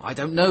 I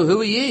don't know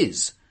who he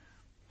is.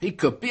 He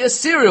could be a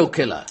serial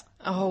killer.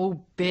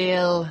 Oh,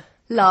 Bill,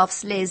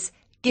 Laughs Liz,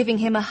 giving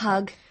him a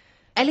hug.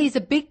 Ellie's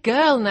a big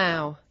girl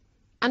now.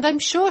 And I'm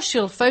sure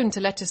she'll phone to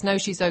let us know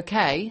she's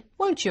okay.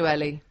 Won't you,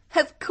 Ellie?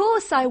 Of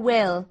course I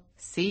will,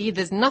 See,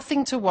 there's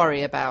nothing to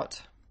worry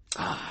about.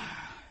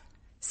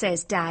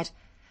 says Dad.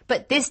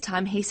 But this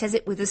time he says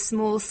it with a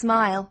small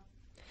smile.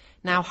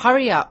 Now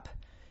hurry up.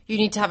 You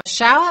need to have a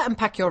shower and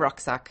pack your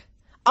rucksack.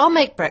 I'll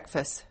make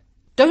breakfast.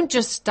 Don't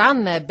just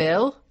stand there,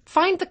 Bill.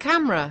 Find the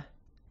camera.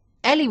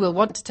 Ellie will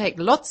want to take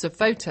lots of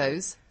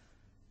photos.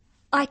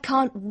 I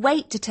can't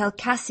wait to tell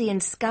Cassie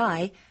and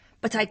Sky,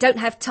 but I don't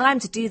have time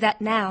to do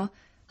that now.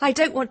 I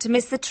don't want to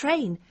miss the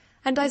train,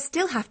 and I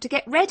still have to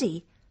get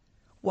ready.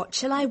 What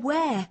shall I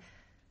wear?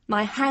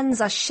 My hands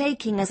are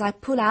shaking as I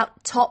pull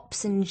out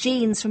tops and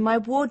jeans from my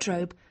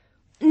wardrobe.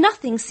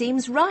 Nothing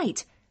seems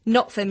right.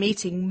 Not for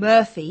meeting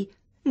Murphy.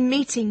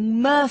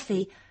 Meeting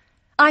Murphy.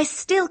 I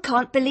still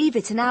can't believe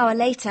it an hour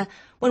later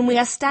when we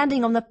are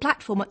standing on the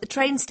platform at the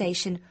train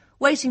station,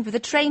 waiting for the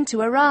train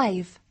to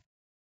arrive.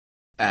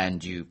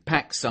 And you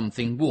packed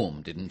something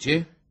warm, didn't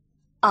you?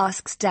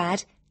 Asks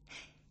Dad.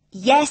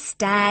 Yes,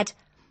 Dad.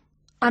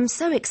 I'm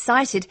so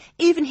excited,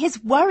 even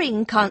his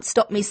worrying can't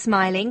stop me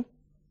smiling.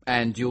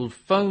 And you'll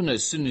phone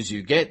as soon as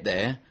you get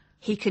there.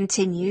 He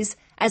continues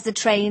as the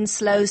train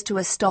slows to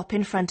a stop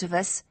in front of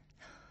us.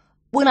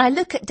 When I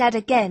look at Dad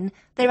again,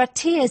 there are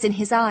tears in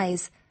his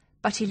eyes,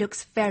 but he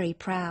looks very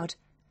proud.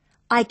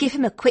 I give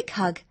him a quick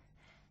hug.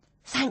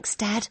 Thanks,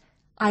 Dad,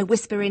 I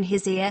whisper in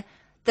his ear.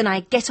 Then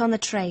I get on the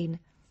train.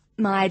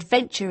 My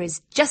adventure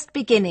is just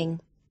beginning.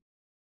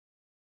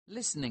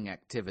 Listening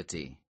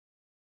activity.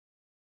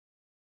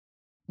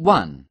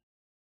 1.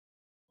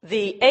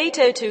 The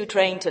 8:02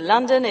 train to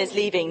London is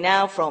leaving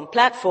now from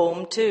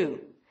platform 2.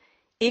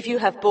 If you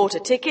have bought a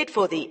ticket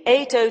for the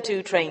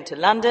 8:02 train to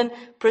London,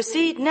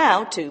 proceed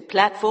now to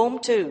platform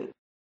 2.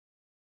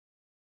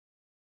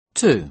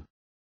 2.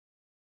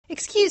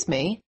 Excuse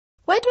me,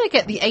 where do I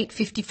get the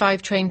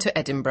 8:55 train to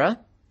Edinburgh?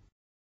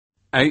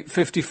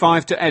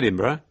 8:55 to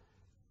Edinburgh?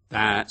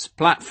 That's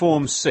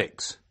platform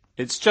 6.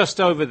 It's just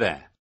over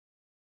there.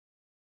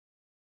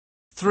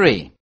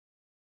 3.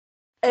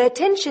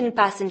 Attention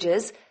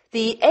passengers,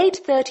 the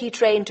 8:30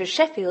 train to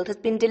Sheffield has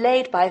been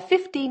delayed by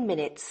 15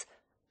 minutes.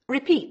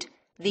 Repeat,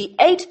 the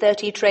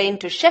 8:30 train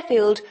to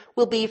Sheffield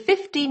will be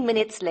 15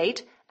 minutes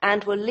late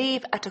and will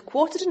leave at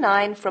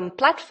 8:45 from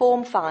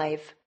platform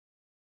 5.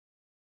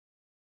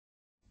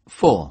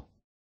 4.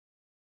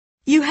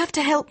 You have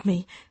to help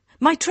me.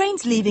 My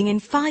train's leaving in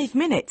 5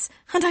 minutes,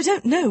 and I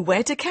don't know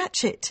where to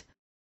catch it.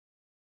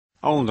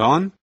 Hold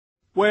on.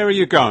 Where are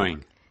you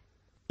going?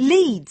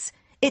 Leeds.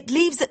 It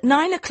leaves at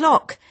 9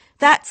 o'clock.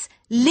 That's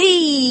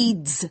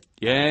Leeds.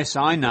 Yes,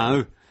 I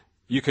know.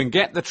 You can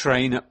get the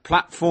train at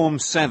platform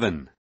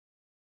 7.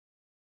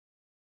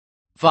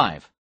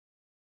 5.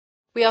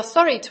 We are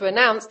sorry to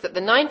announce that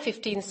the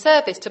 9:15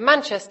 service to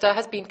Manchester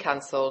has been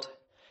cancelled.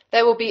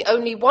 There will be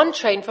only one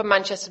train from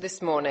Manchester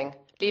this morning,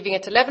 leaving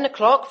at 11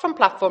 o'clock from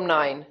platform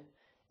 9.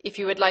 If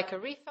you would like a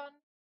refund...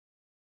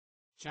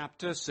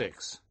 Chapter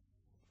 6.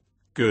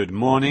 Good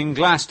morning,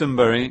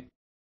 Glastonbury.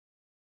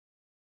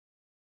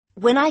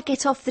 When I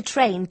get off the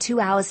train 2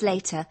 hours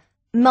later,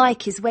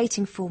 Mike is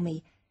waiting for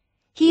me.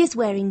 He is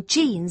wearing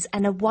jeans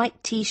and a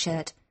white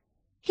T-shirt.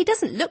 He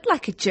doesn't look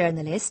like a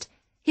journalist.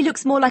 He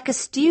looks more like a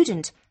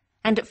student,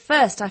 and at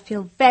first I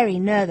feel very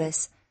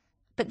nervous.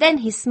 But then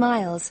he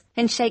smiles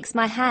and shakes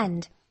my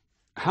hand.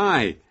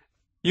 Hi,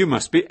 you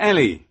must be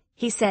Ellie.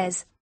 He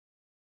says,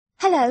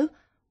 "Hello."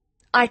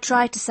 I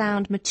try to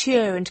sound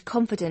mature and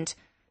confident,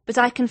 but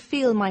I can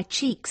feel my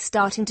cheeks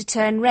starting to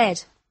turn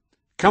red.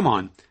 Come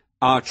on,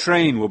 our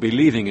train will be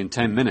leaving in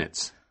 10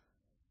 minutes.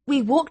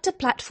 We walk to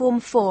platform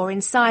 4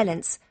 in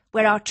silence,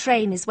 where our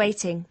train is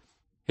waiting.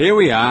 Here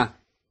we are,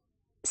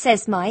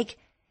 Says Mike.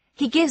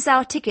 He gives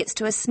our tickets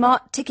to a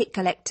smart ticket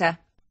collector.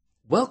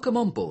 Welcome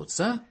on board,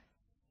 sir.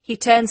 He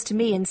turns to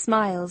me and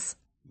smiles.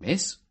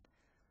 Miss?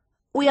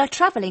 We are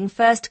travelling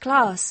first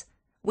class.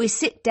 We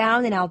sit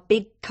down in our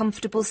big,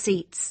 comfortable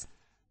seats.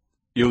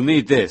 You'll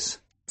need this.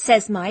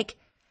 Says Mike,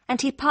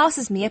 and he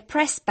passes me a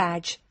press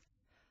badge.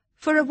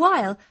 For a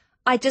while,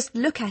 I just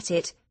look at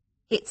it.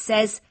 It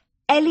says,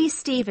 Ellie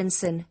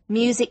Stevenson,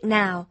 Music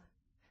Now.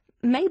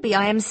 Maybe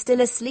I am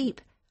still asleep.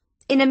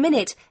 In a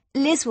minute,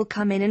 Liz will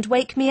come in and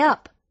wake me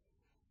up.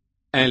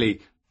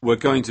 Ellie, we're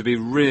going to be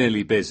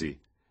really busy.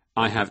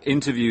 I have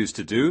interviews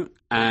to do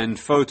and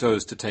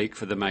photos to take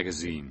for the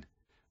magazine.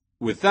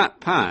 With that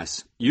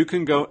pass, you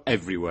can go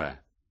everywhere,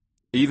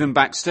 even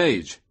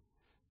backstage.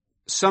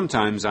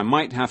 Sometimes I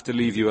might have to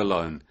leave you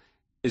alone.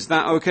 Is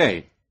that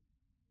okay?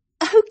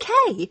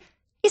 Okay?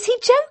 Is he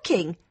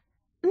joking?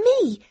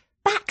 Me?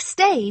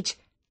 Backstage?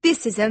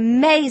 This is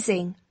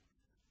amazing.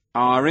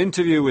 Our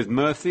interview with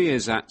Murphy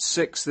is at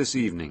 6 this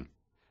evening.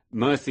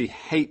 Murphy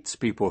hates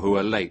people who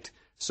are late,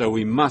 so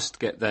we must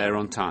get there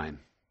on time.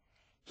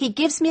 He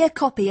gives me a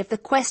copy of the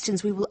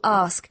questions we will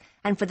ask,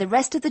 and for the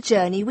rest of the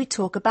journey we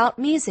talk about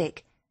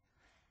music.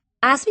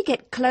 As we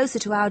get closer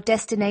to our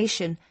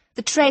destination,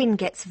 the train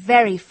gets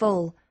very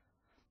full.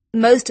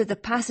 Most of the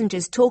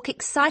passengers talk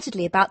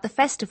excitedly about the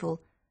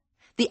festival.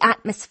 The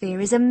atmosphere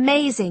is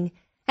amazing,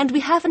 and we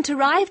haven't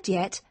arrived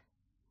yet.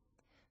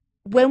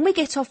 When we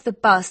get off the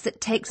bus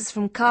that takes us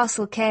from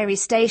Castle Carey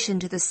station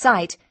to the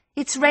site,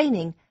 it's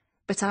raining,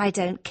 but I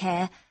don't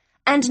care,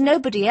 and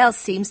nobody else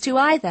seems to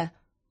either.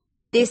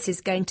 This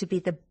is going to be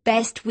the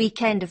best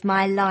weekend of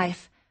my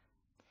life.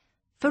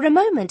 For a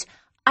moment,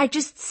 I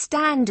just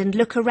stand and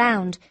look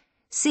around,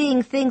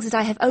 seeing things that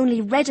I have only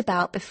read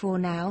about before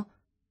now.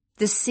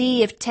 The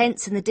sea of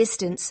tents in the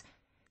distance,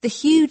 the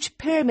huge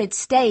pyramid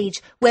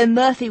stage where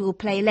Murphy will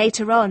play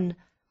later on,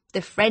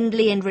 the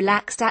friendly and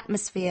relaxed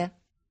atmosphere.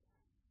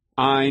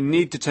 I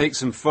need to take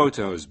some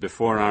photos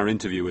before our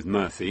interview with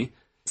Murphy,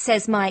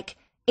 says Mike,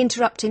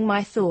 interrupting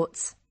my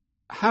thoughts.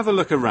 Have a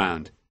look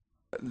around.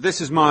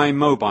 This is my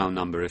mobile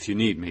number if you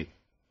need me.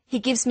 He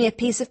gives me a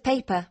piece of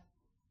paper.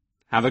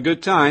 Have a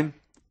good time.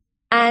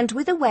 And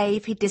with a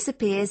wave he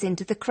disappears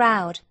into the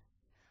crowd.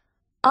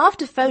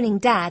 After phoning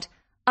Dad,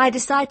 I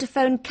decide to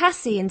phone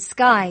Cassie and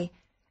Sky.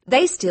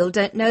 They still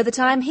don't know that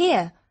I'm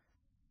here.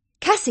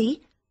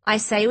 Cassie, I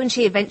say when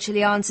she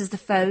eventually answers the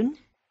phone.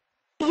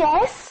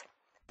 Yes?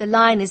 The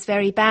line is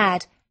very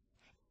bad.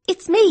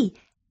 It's me,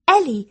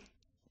 Ellie.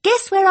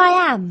 Guess where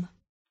I am?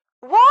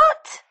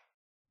 What?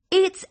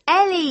 It's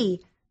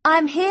Ellie.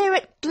 I'm here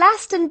at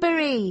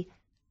Glastonbury.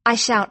 I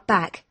shout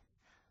back.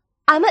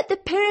 I'm at the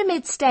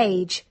pyramid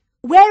stage.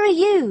 Where are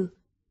you?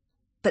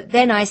 But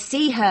then I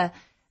see her,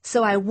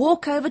 so I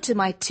walk over to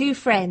my two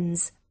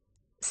friends.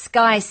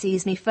 Sky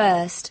sees me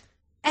first.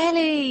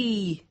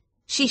 Ellie!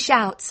 She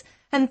shouts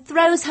and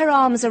throws her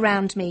arms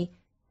around me.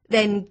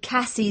 Then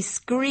Cassie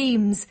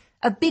screams,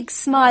 a big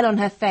smile on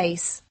her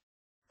face.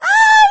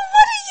 Ah,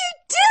 what are you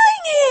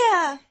doing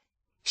here?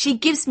 She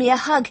gives me a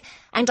hug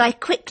and I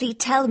quickly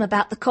tell them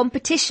about the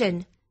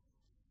competition.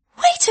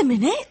 Wait a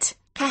minute.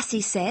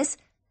 Cassie says,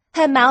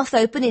 her mouth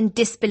open in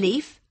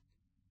disbelief.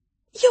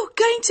 You're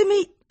going to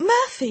meet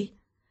Murphy.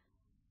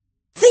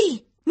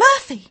 The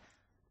Murphy.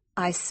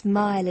 I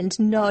smile and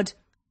nod.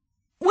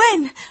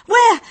 When?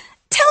 Where?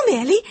 Tell me,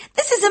 Ellie.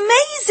 This is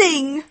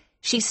amazing.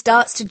 She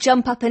starts to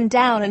jump up and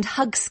down and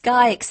hug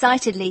Sky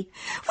excitedly.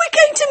 We're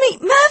going to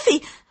meet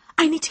Murphy.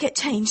 I need to get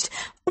changed.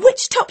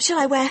 Which top shall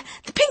I wear?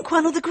 The pink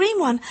one or the green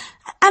one?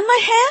 And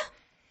my hair?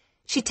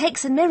 She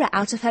takes a mirror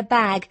out of her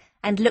bag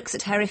and looks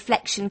at her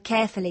reflection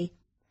carefully.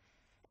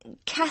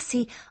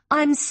 Cassie,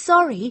 I'm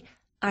sorry,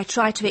 I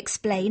try to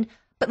explain,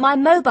 but my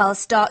mobile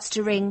starts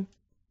to ring.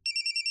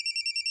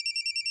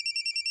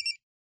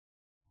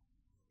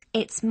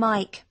 It's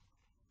Mike.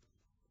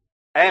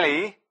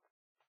 Ellie,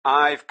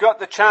 I've got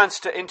the chance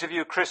to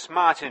interview Chris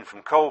Martin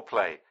from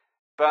Coldplay,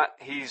 but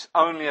he's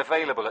only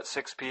available at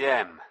 6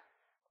 p.m.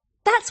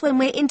 That's when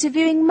we're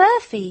interviewing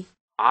Murphy.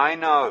 I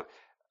know.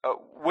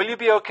 Will you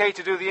be okay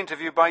to do the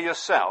interview by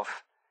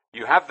yourself?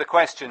 You have the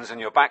questions and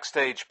your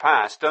backstage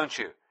pass, don't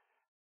you?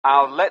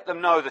 I'll let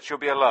them know that you'll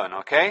be alone,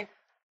 okay?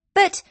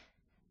 But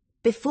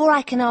before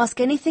I can ask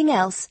anything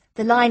else,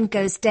 the line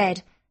goes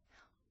dead.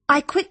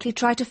 I quickly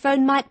try to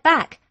phone Mike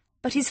back,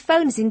 but his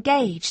phone is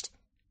engaged.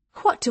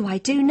 What do I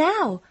do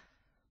now?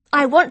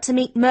 I want to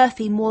meet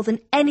Murphy more than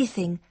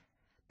anything,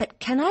 but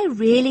can I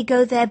really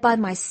go there by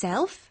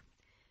myself?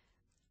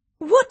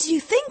 What do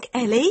you think,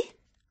 Ellie?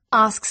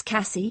 Asks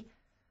Cassie.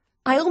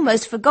 I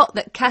almost forgot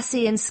that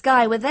Cassie and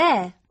Sky were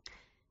there.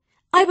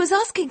 I was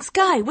asking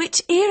Sky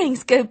which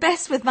earrings go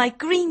best with my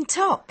green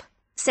top,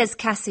 says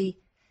Cassie.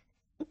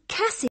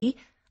 Cassie,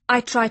 I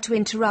try to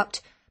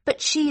interrupt,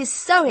 but she is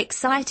so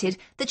excited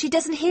that she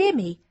doesn't hear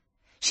me.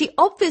 She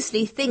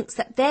obviously thinks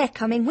that they're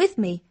coming with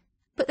me,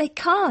 but they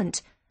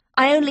can't.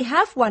 I only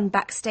have one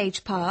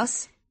backstage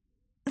pass.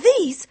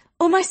 These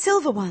or my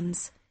silver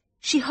ones?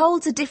 She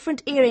holds a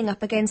different earring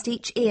up against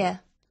each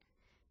ear.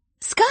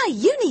 Sky,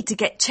 you need to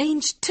get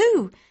changed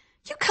too.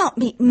 You can't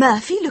meet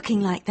Murphy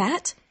looking like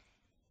that.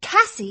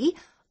 Cassie,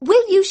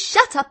 will you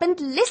shut up and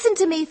listen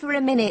to me for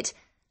a minute?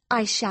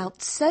 I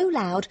shout so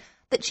loud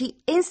that she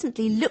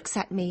instantly looks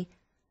at me.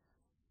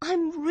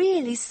 I'm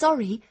really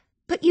sorry,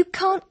 but you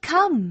can't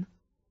come.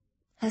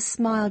 Her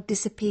smile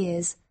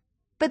disappears,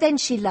 but then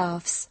she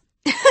laughs.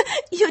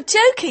 You're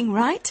joking,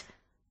 right?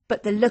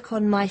 But the look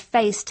on my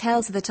face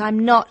tells her that I'm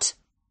not.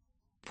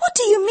 What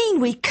do you mean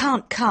we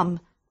can't come?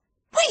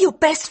 We're your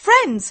best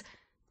friends.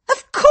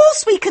 Of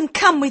course we can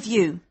come with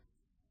you.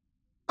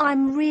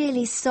 I'm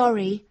really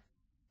sorry.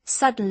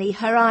 Suddenly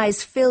her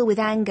eyes fill with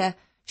anger.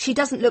 She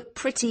doesn't look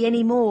pretty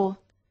anymore.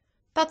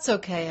 That's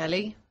okay,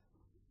 Ellie.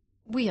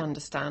 We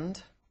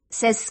understand,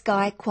 says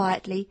Sky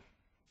quietly.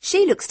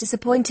 She looks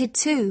disappointed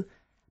too,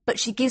 but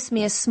she gives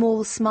me a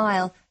small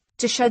smile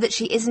to show that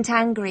she isn't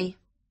angry.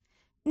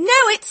 No,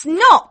 it's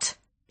not,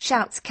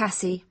 shouts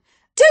Cassie.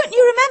 Don't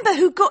you remember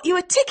who got you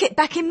a ticket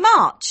back in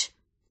March?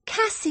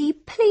 Cassie,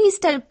 please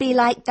don't be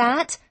like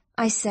that,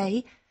 I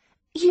say.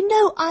 You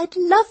know I'd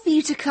love for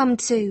you to come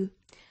too.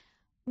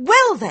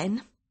 Well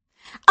then,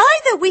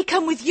 either we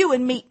come with you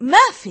and meet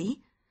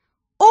Murphy,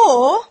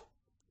 or...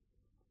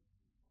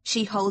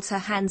 She holds her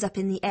hands up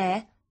in the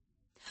air.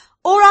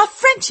 Or our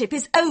friendship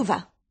is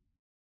over.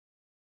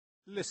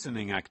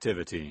 Listening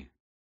activity.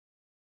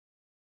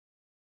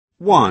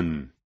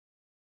 1.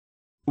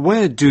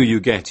 Where do you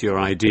get your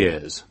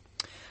ideas?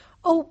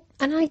 Oh,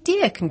 an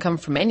idea can come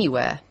from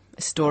anywhere.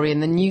 A story in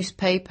the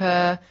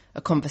newspaper,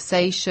 a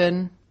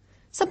conversation.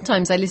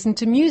 Sometimes I listen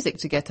to music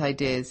to get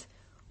ideas,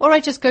 or I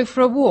just go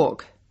for a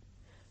walk.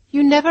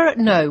 You never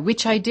know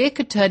which idea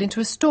could turn into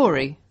a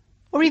story,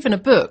 or even a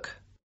book.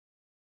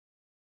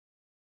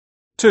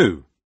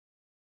 2.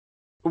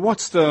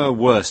 What's the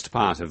worst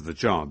part of the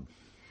job?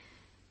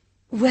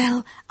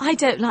 Well, I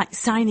don't like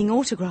signing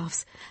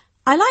autographs.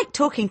 I like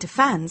talking to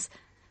fans,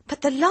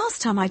 but the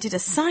last time I did a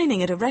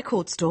signing at a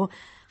record store,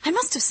 I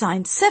must have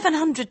signed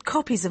 700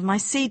 copies of my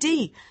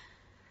CD.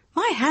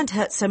 My hand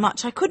hurt so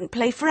much I couldn't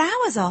play for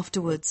hours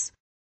afterwards.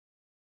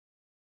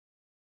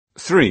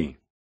 3.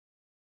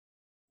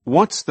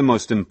 What's the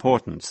most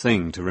important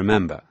thing to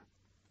remember?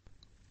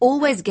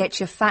 Always get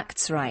your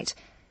facts right.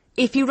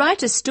 If you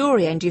write a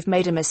story and you've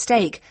made a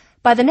mistake,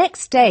 by the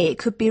next day it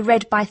could be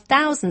read by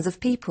thousands of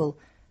people.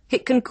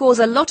 It can cause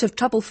a lot of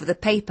trouble for the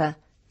paper.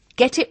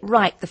 Get it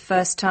right the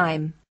first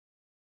time.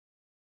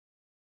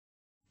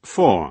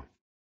 4.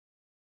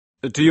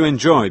 Do you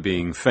enjoy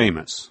being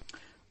famous?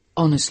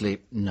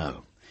 Honestly,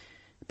 no.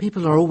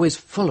 People are always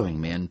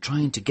following me and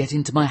trying to get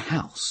into my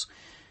house.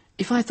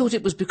 If I thought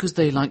it was because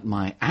they liked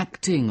my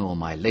acting or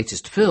my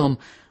latest film,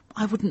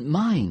 I wouldn't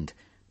mind.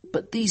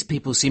 But these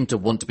people seem to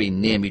want to be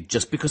near me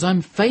just because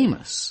I'm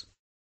famous.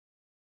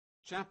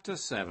 Chapter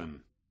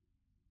 7.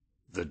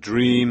 The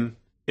dream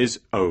is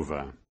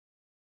over.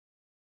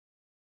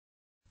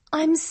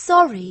 I'm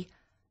sorry.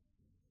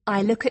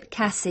 I look at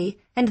Cassie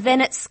and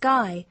then at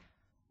Sky.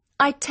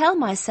 I tell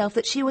myself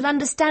that she will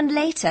understand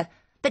later,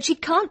 that she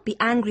can't be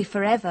angry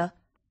forever.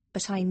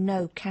 But I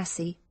know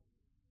Cassie.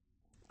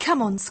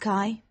 Come on,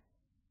 Sky.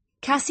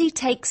 Cassie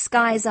takes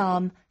Sky's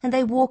arm and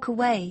they walk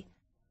away.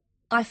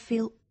 I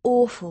feel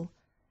awful.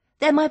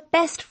 They're my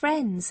best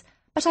friends,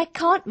 but I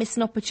can't miss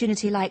an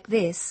opportunity like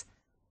this.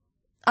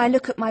 I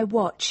look at my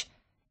watch.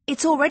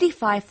 It's already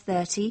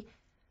 5:30.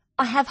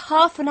 I have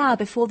half an hour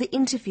before the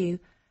interview,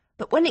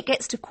 but when it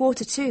gets to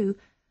 1:45,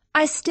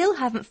 I still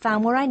haven't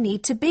found where I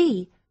need to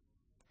be.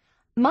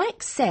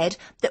 Mike said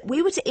that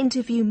we were to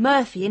interview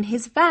Murphy in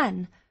his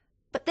van,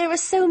 but there are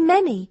so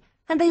many,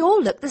 and they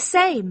all look the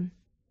same.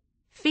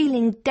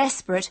 Feeling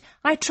desperate,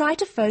 I try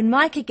to phone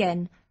Mike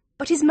again,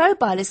 but his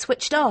mobile is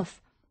switched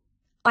off.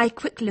 I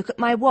quickly look at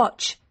my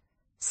watch.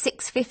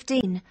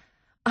 6:15.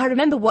 I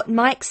remember what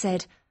Mike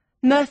said.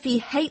 Murphy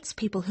hates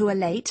people who are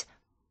late.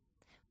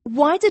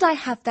 Why did I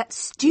have that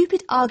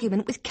stupid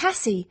argument with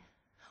Cassie?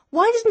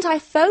 Why didn't I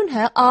phone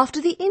her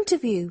after the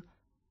interview?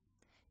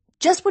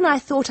 Just when I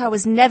thought I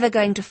was never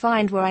going to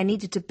find where I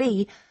needed to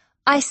be,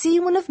 I see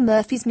one of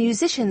Murphy's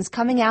musicians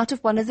coming out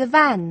of one of the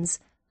vans.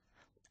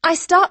 I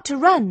start to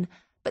run,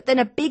 but then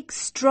a big,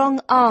 strong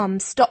arm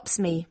stops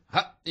me.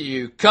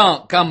 You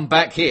can't come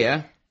back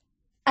here.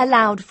 A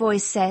loud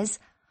voice says.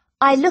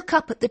 I look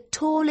up at the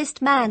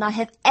tallest man I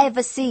have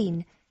ever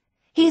seen.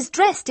 He is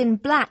dressed in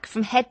black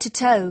from head to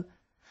toe.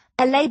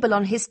 A label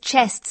on his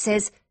chest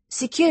says,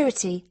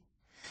 Security.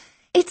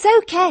 It's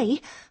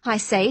okay, I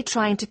say,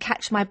 trying to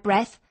catch my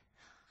breath.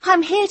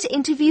 I'm here to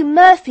interview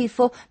Murphy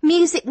for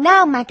Music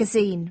Now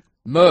magazine.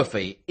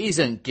 Murphy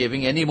isn't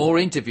giving any more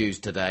interviews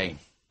today,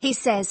 he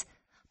says.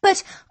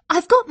 But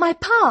I've got my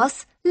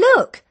pass.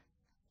 Look.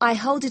 I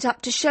hold it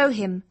up to show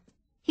him.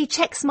 He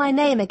checks my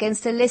name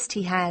against a list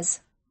he has.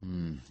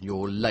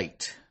 You're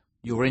late.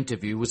 Your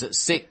interview was at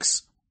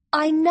 6.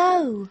 I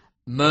know.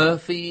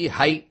 Murphy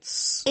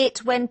hates...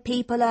 It when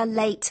people are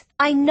late.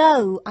 I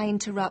know, I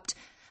interrupt.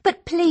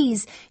 But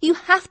please, you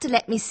have to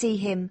let me see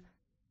him.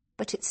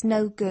 But it's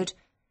no good.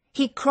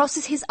 He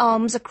crosses his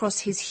arms across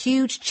his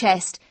huge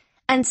chest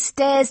and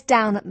stares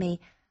down at me,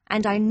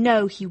 and I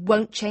know he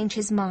won't change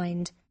his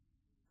mind.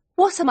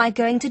 What am I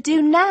going to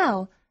do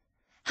now?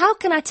 How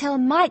can I tell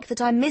Mike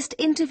that I missed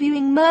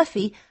interviewing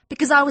Murphy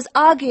because I was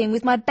arguing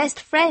with my best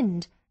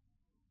friend?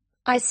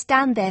 I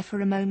stand there for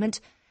a moment,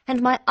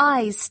 and my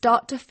eyes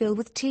start to fill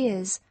with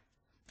tears.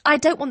 I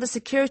don't want the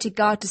security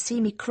guard to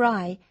see me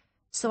cry,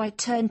 so I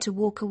turn to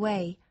walk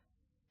away.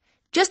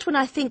 Just when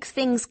I think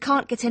things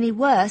can't get any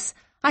worse,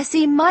 I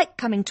see Mike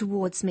coming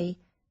towards me.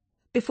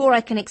 Before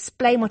I can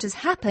explain what has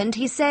happened,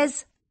 he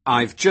says,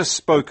 I've just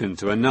spoken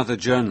to another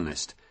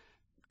journalist.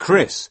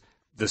 Chris,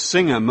 the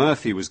singer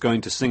Murphy was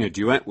going to sing a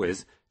duet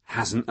with,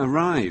 hasn't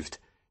arrived.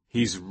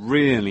 He's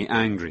really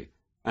angry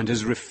and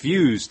has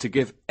refused to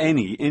give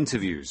any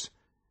interviews.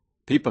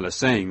 People are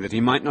saying that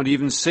he might not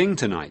even sing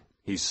tonight.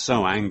 He's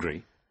so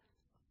angry.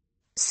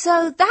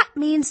 So that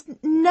means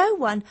no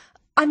one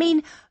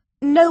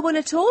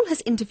at all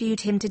has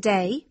interviewed him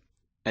today?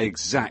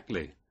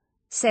 Exactly,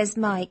 says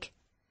Mike.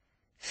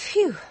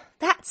 Phew,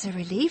 that's a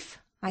relief,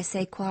 I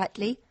say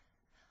quietly.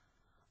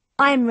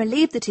 I'm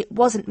relieved that it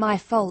wasn't my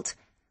fault,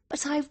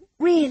 but I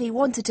really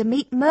wanted to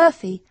meet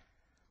Murphy.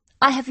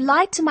 I have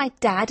lied to my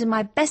dad, and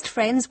my best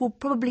friends will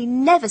probably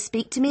never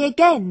speak to me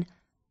again.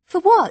 For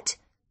what?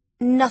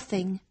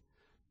 Nothing.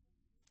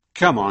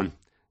 Come on,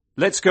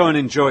 let's go and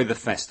enjoy the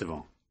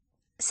festival,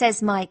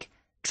 says Mike,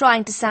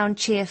 trying to sound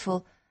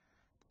cheerful.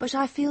 But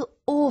I feel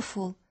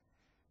awful.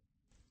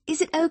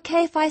 Is it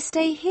okay if I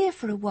stay here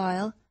for a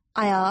while?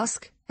 I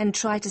ask, and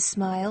try to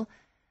smile.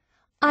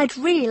 I'd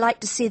really like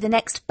to see the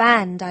next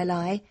band, I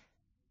lie.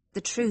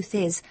 The truth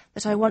is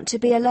that I want to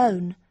be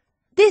alone.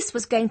 This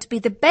was going to be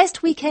the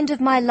best weekend of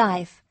my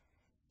life.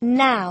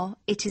 Now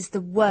it is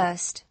the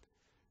worst.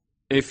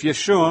 If you're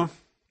sure,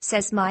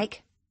 says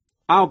Mike.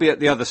 I'll be at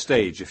the other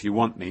stage if you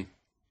want me.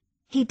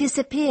 He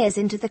disappears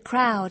into the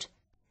crowd.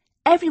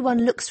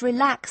 Everyone looks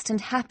relaxed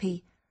and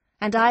happy,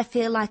 and I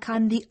feel like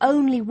I'm the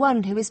only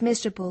one who is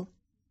miserable.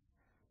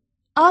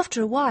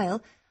 After a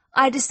while,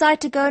 I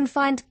decide to go and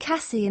find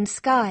Cassie and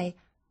Sky.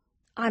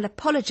 I'll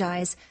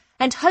apologise,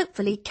 and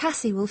hopefully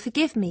Cassie will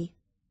forgive me.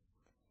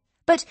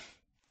 But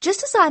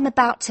just as I'm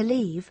about to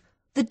leave,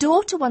 the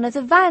door to one of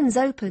the vans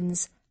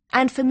opens,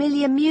 and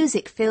familiar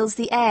music fills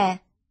the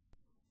air.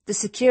 The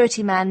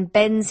security man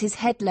bends his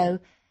head low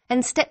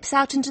and steps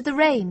out into the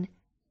rain.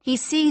 He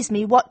sees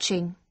me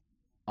watching.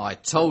 I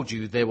told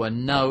you there were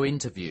no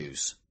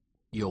interviews.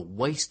 You're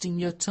wasting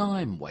your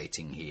time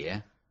waiting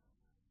here.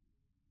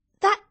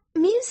 That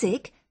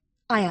music?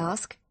 I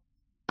ask.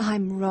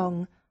 I'm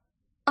wrong.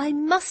 I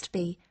must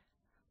be.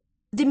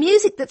 The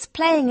music that's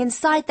playing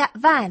inside that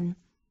van.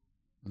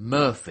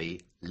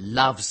 Murphy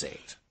loves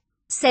it,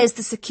 says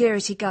the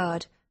security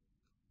guard.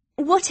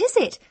 What is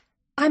it?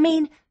 I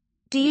mean,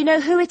 do you know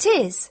who it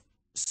is?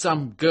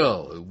 Some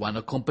girl who won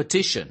a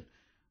competition.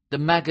 The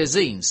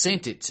magazine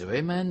sent it to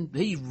him and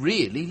he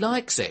really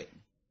likes it.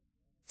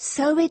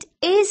 So it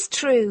is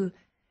true.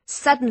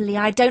 Suddenly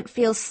I don't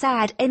feel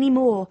sad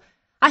anymore.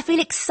 I feel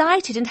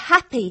excited and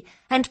happy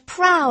and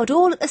proud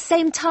all at the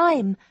same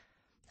time.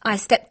 I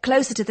step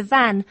closer to the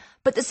van,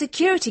 but the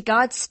security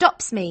guard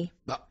stops me.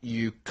 But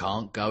you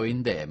can't go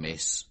in there,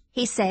 miss,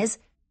 he says.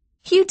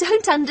 You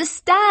don't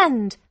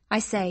understand, I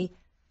say.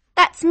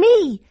 That's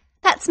me.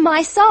 That's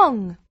my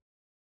song.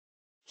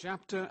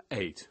 Chapter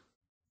 8.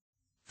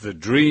 The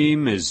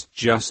dream is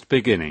just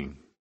beginning.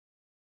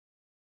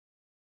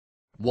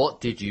 What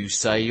did you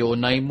say your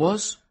name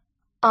was?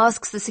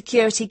 Asks the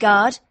security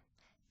guard.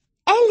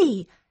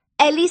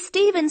 Ellie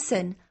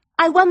Stevenson.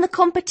 I won the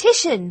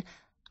competition.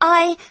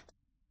 I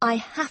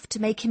have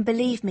to make him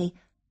believe me.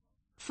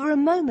 For a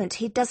moment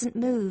he doesn't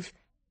move.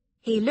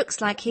 He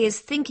looks like he is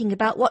thinking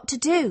about what to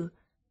do.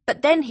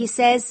 But then he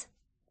says,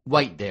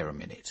 Wait there a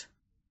minute.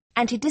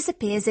 And he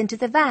disappears into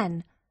the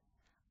van.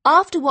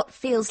 After what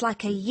feels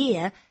like a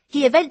year,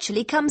 he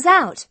eventually comes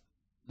out.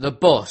 The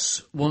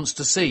boss wants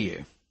to see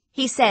you,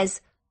 he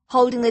says,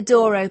 holding the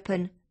door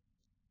open.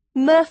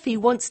 Murphy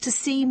wants to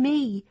see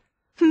me.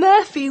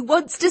 Murphy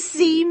wants to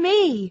see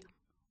me.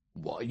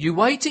 What are you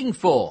waiting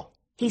for?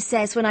 He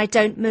says when I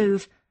don't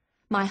move.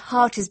 My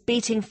heart is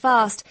beating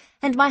fast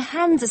and my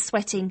hands are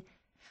sweating.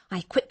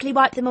 I quickly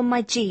wipe them on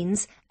my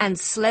jeans and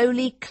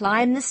slowly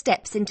climb the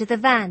steps into the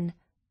van.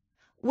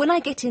 When I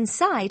get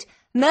inside,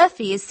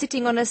 Murphy is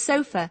sitting on a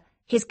sofa,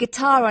 his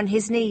guitar on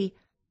his knee.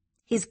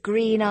 His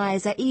green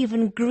eyes are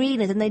even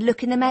greener than they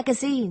look in the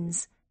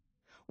magazines.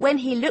 When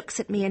he looks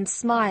at me and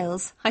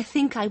smiles, I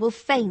think I will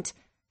faint.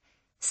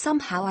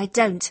 Somehow I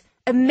don't.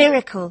 A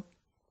miracle.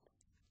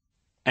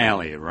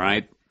 Ellie,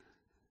 right?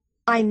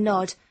 I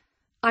nod.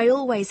 I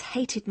always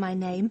hated my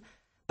name,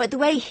 but the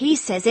way he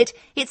says it,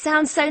 it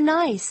sounds so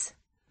nice.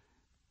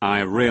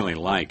 I really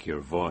like your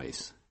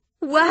voice.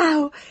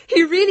 Wow,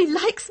 he really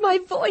likes my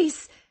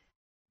voice.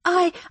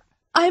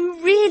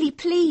 I'm really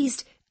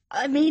pleased.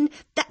 I mean,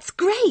 that's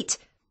great.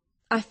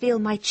 I feel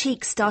my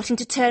cheeks starting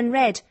to turn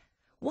red.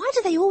 Why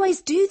do they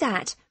always do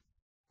that?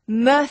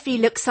 Murphy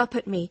looks up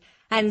at me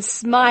and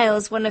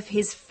smiles one of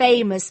his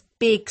famous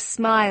big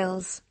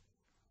smiles.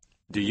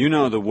 Do you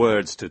know the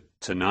words to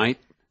tonight?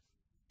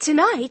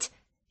 Tonight?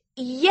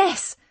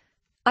 Yes.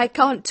 I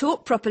can't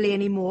talk properly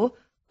anymore.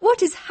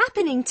 What is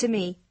happening to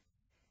me?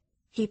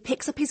 He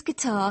picks up his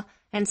guitar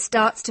and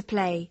starts to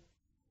play.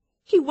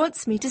 He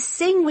wants me to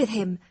sing with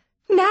him.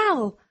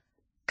 Now.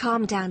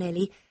 Calm down,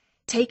 Ellie.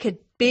 Take a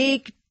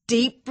big,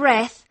 deep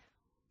breath.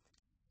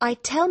 I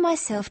tell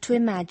myself to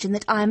imagine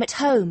that I am at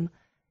home,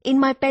 in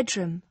my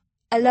bedroom,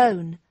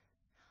 alone.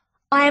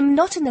 I am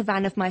not in the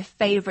van of my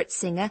favourite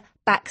singer,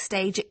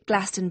 backstage at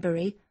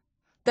Glastonbury.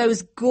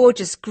 Those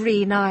gorgeous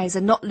green eyes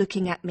are not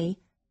looking at me.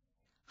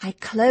 I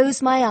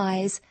close my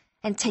eyes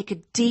and take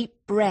a deep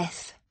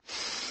breath.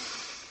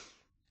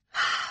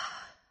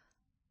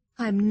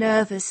 I'm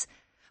nervous,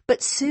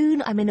 but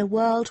soon I'm in a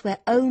world where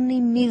only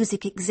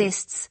music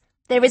exists.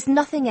 There is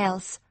nothing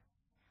else.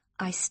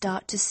 I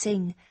start to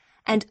sing,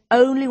 and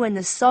only when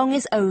the song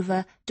is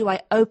over do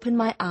I open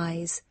my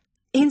eyes,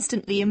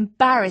 instantly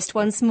embarrassed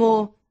once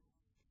more.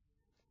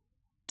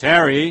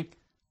 Terry!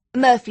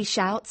 Murphy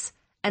shouts,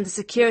 and the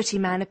security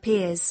man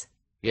appears.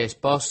 Yes,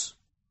 boss?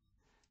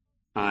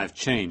 I've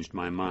changed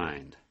my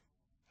mind.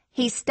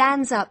 He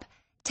stands up,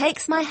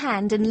 takes my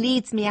hand and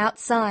leads me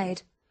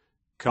outside.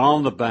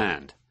 Call the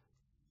band.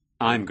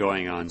 I'm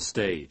going on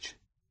stage.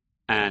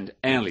 And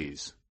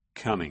Ellie's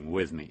coming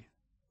with me.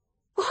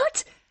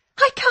 What?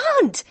 I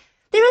can't!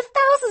 There are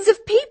thousands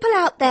of people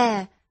out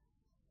there!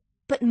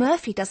 But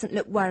Murphy doesn't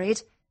look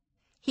worried.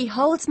 He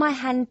holds my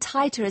hand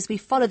tighter as we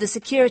follow the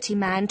security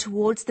man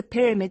towards the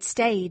pyramid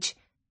stage.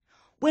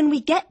 When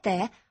we get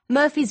there,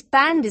 Murphy's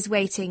band is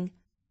waiting.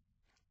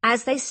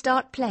 As they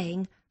start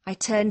playing, I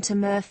turn to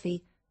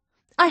Murphy.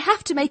 I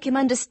have to make him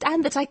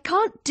understand that I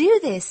can't do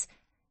this.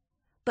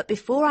 But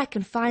before I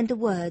can find the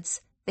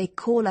words, they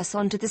call us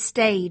onto the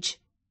stage.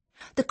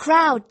 The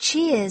crowd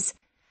cheers.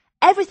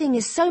 Everything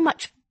is so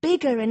much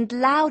bigger and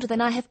louder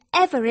than I have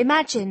ever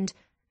imagined.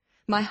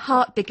 My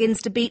heart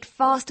begins to beat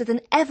faster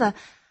than ever,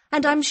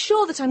 and I'm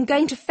sure that I'm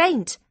going to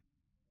faint.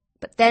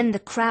 But then the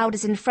crowd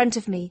is in front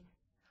of me.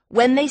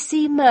 When they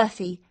see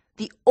Murphy,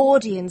 the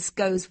audience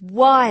goes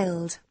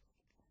wild.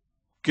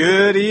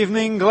 Good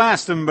evening,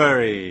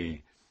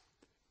 Glastonbury.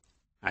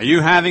 Are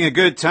you having a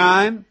good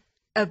time?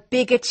 A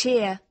bigger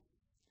cheer.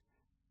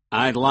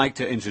 I'd like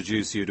to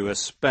introduce you to a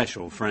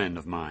special friend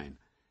of mine,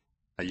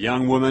 a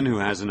young woman who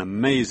has an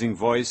amazing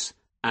voice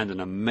and an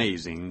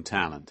amazing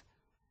talent.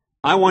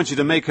 I want you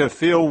to make her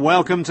feel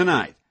welcome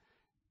tonight.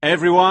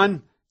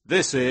 Everyone,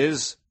 this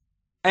is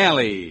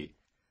Ellie.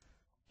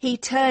 He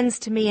turns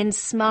to me and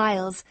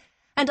smiles,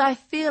 and I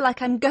feel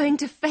like I'm going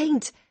to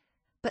faint.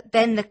 But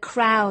then the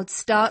crowd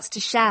starts to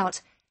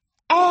shout,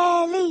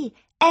 Ellie,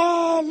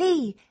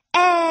 Ellie,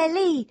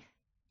 Ellie,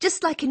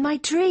 just like in my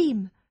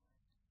dream.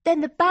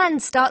 Then the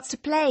band starts to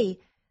play.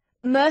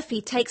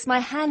 Murphy takes my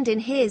hand in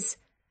his.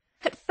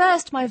 At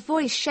first my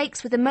voice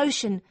shakes with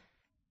emotion,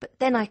 but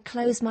then I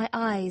close my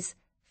eyes,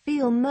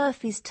 feel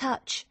Murphy's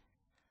touch.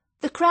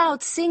 The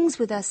crowd sings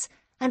with us,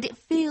 and it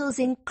feels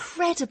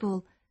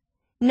incredible.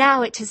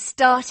 Now it has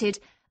started.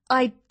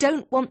 I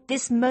don't want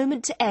this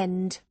moment to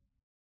end.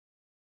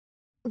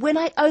 When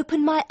I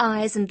open my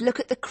eyes and look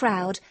at the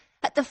crowd,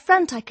 at the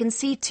front I can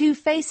see two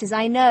faces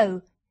I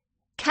know.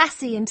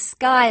 Cassie and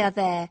Sky are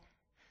there.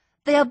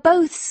 They are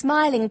both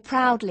smiling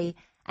proudly,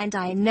 and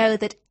I know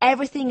that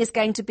everything is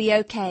going to be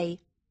okay.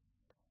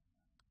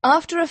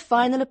 After a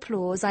final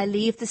applause, I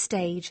leave the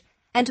stage,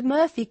 and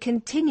Murphy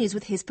continues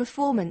with his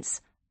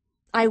performance.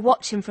 I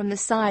watch him from the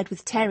side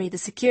with Terry, the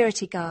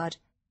security guard.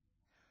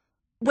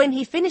 When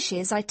he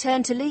finishes, I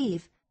turn to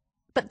leave,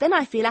 but then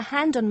I feel a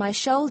hand on my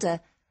shoulder,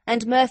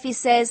 and Murphy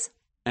says,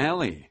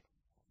 Ellie,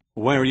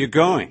 where are you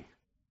going?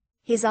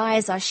 His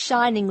eyes are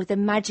shining with the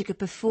magic of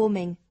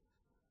performing.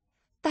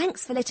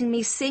 Thanks for letting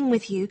me sing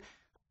with you.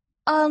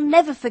 I'll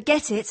never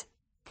forget it.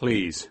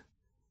 Please,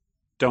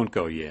 don't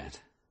go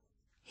yet.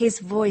 His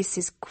voice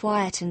is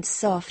quiet and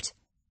soft.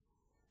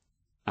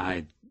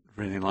 I'd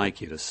really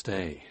like you to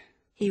stay.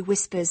 He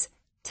whispers,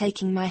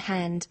 taking my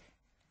hand,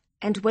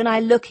 and when I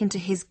look into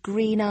his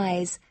green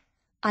eyes,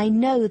 I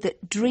know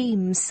that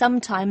dreams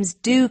sometimes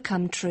do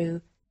come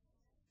true,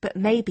 but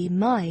maybe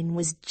mine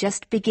was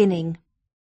just beginning.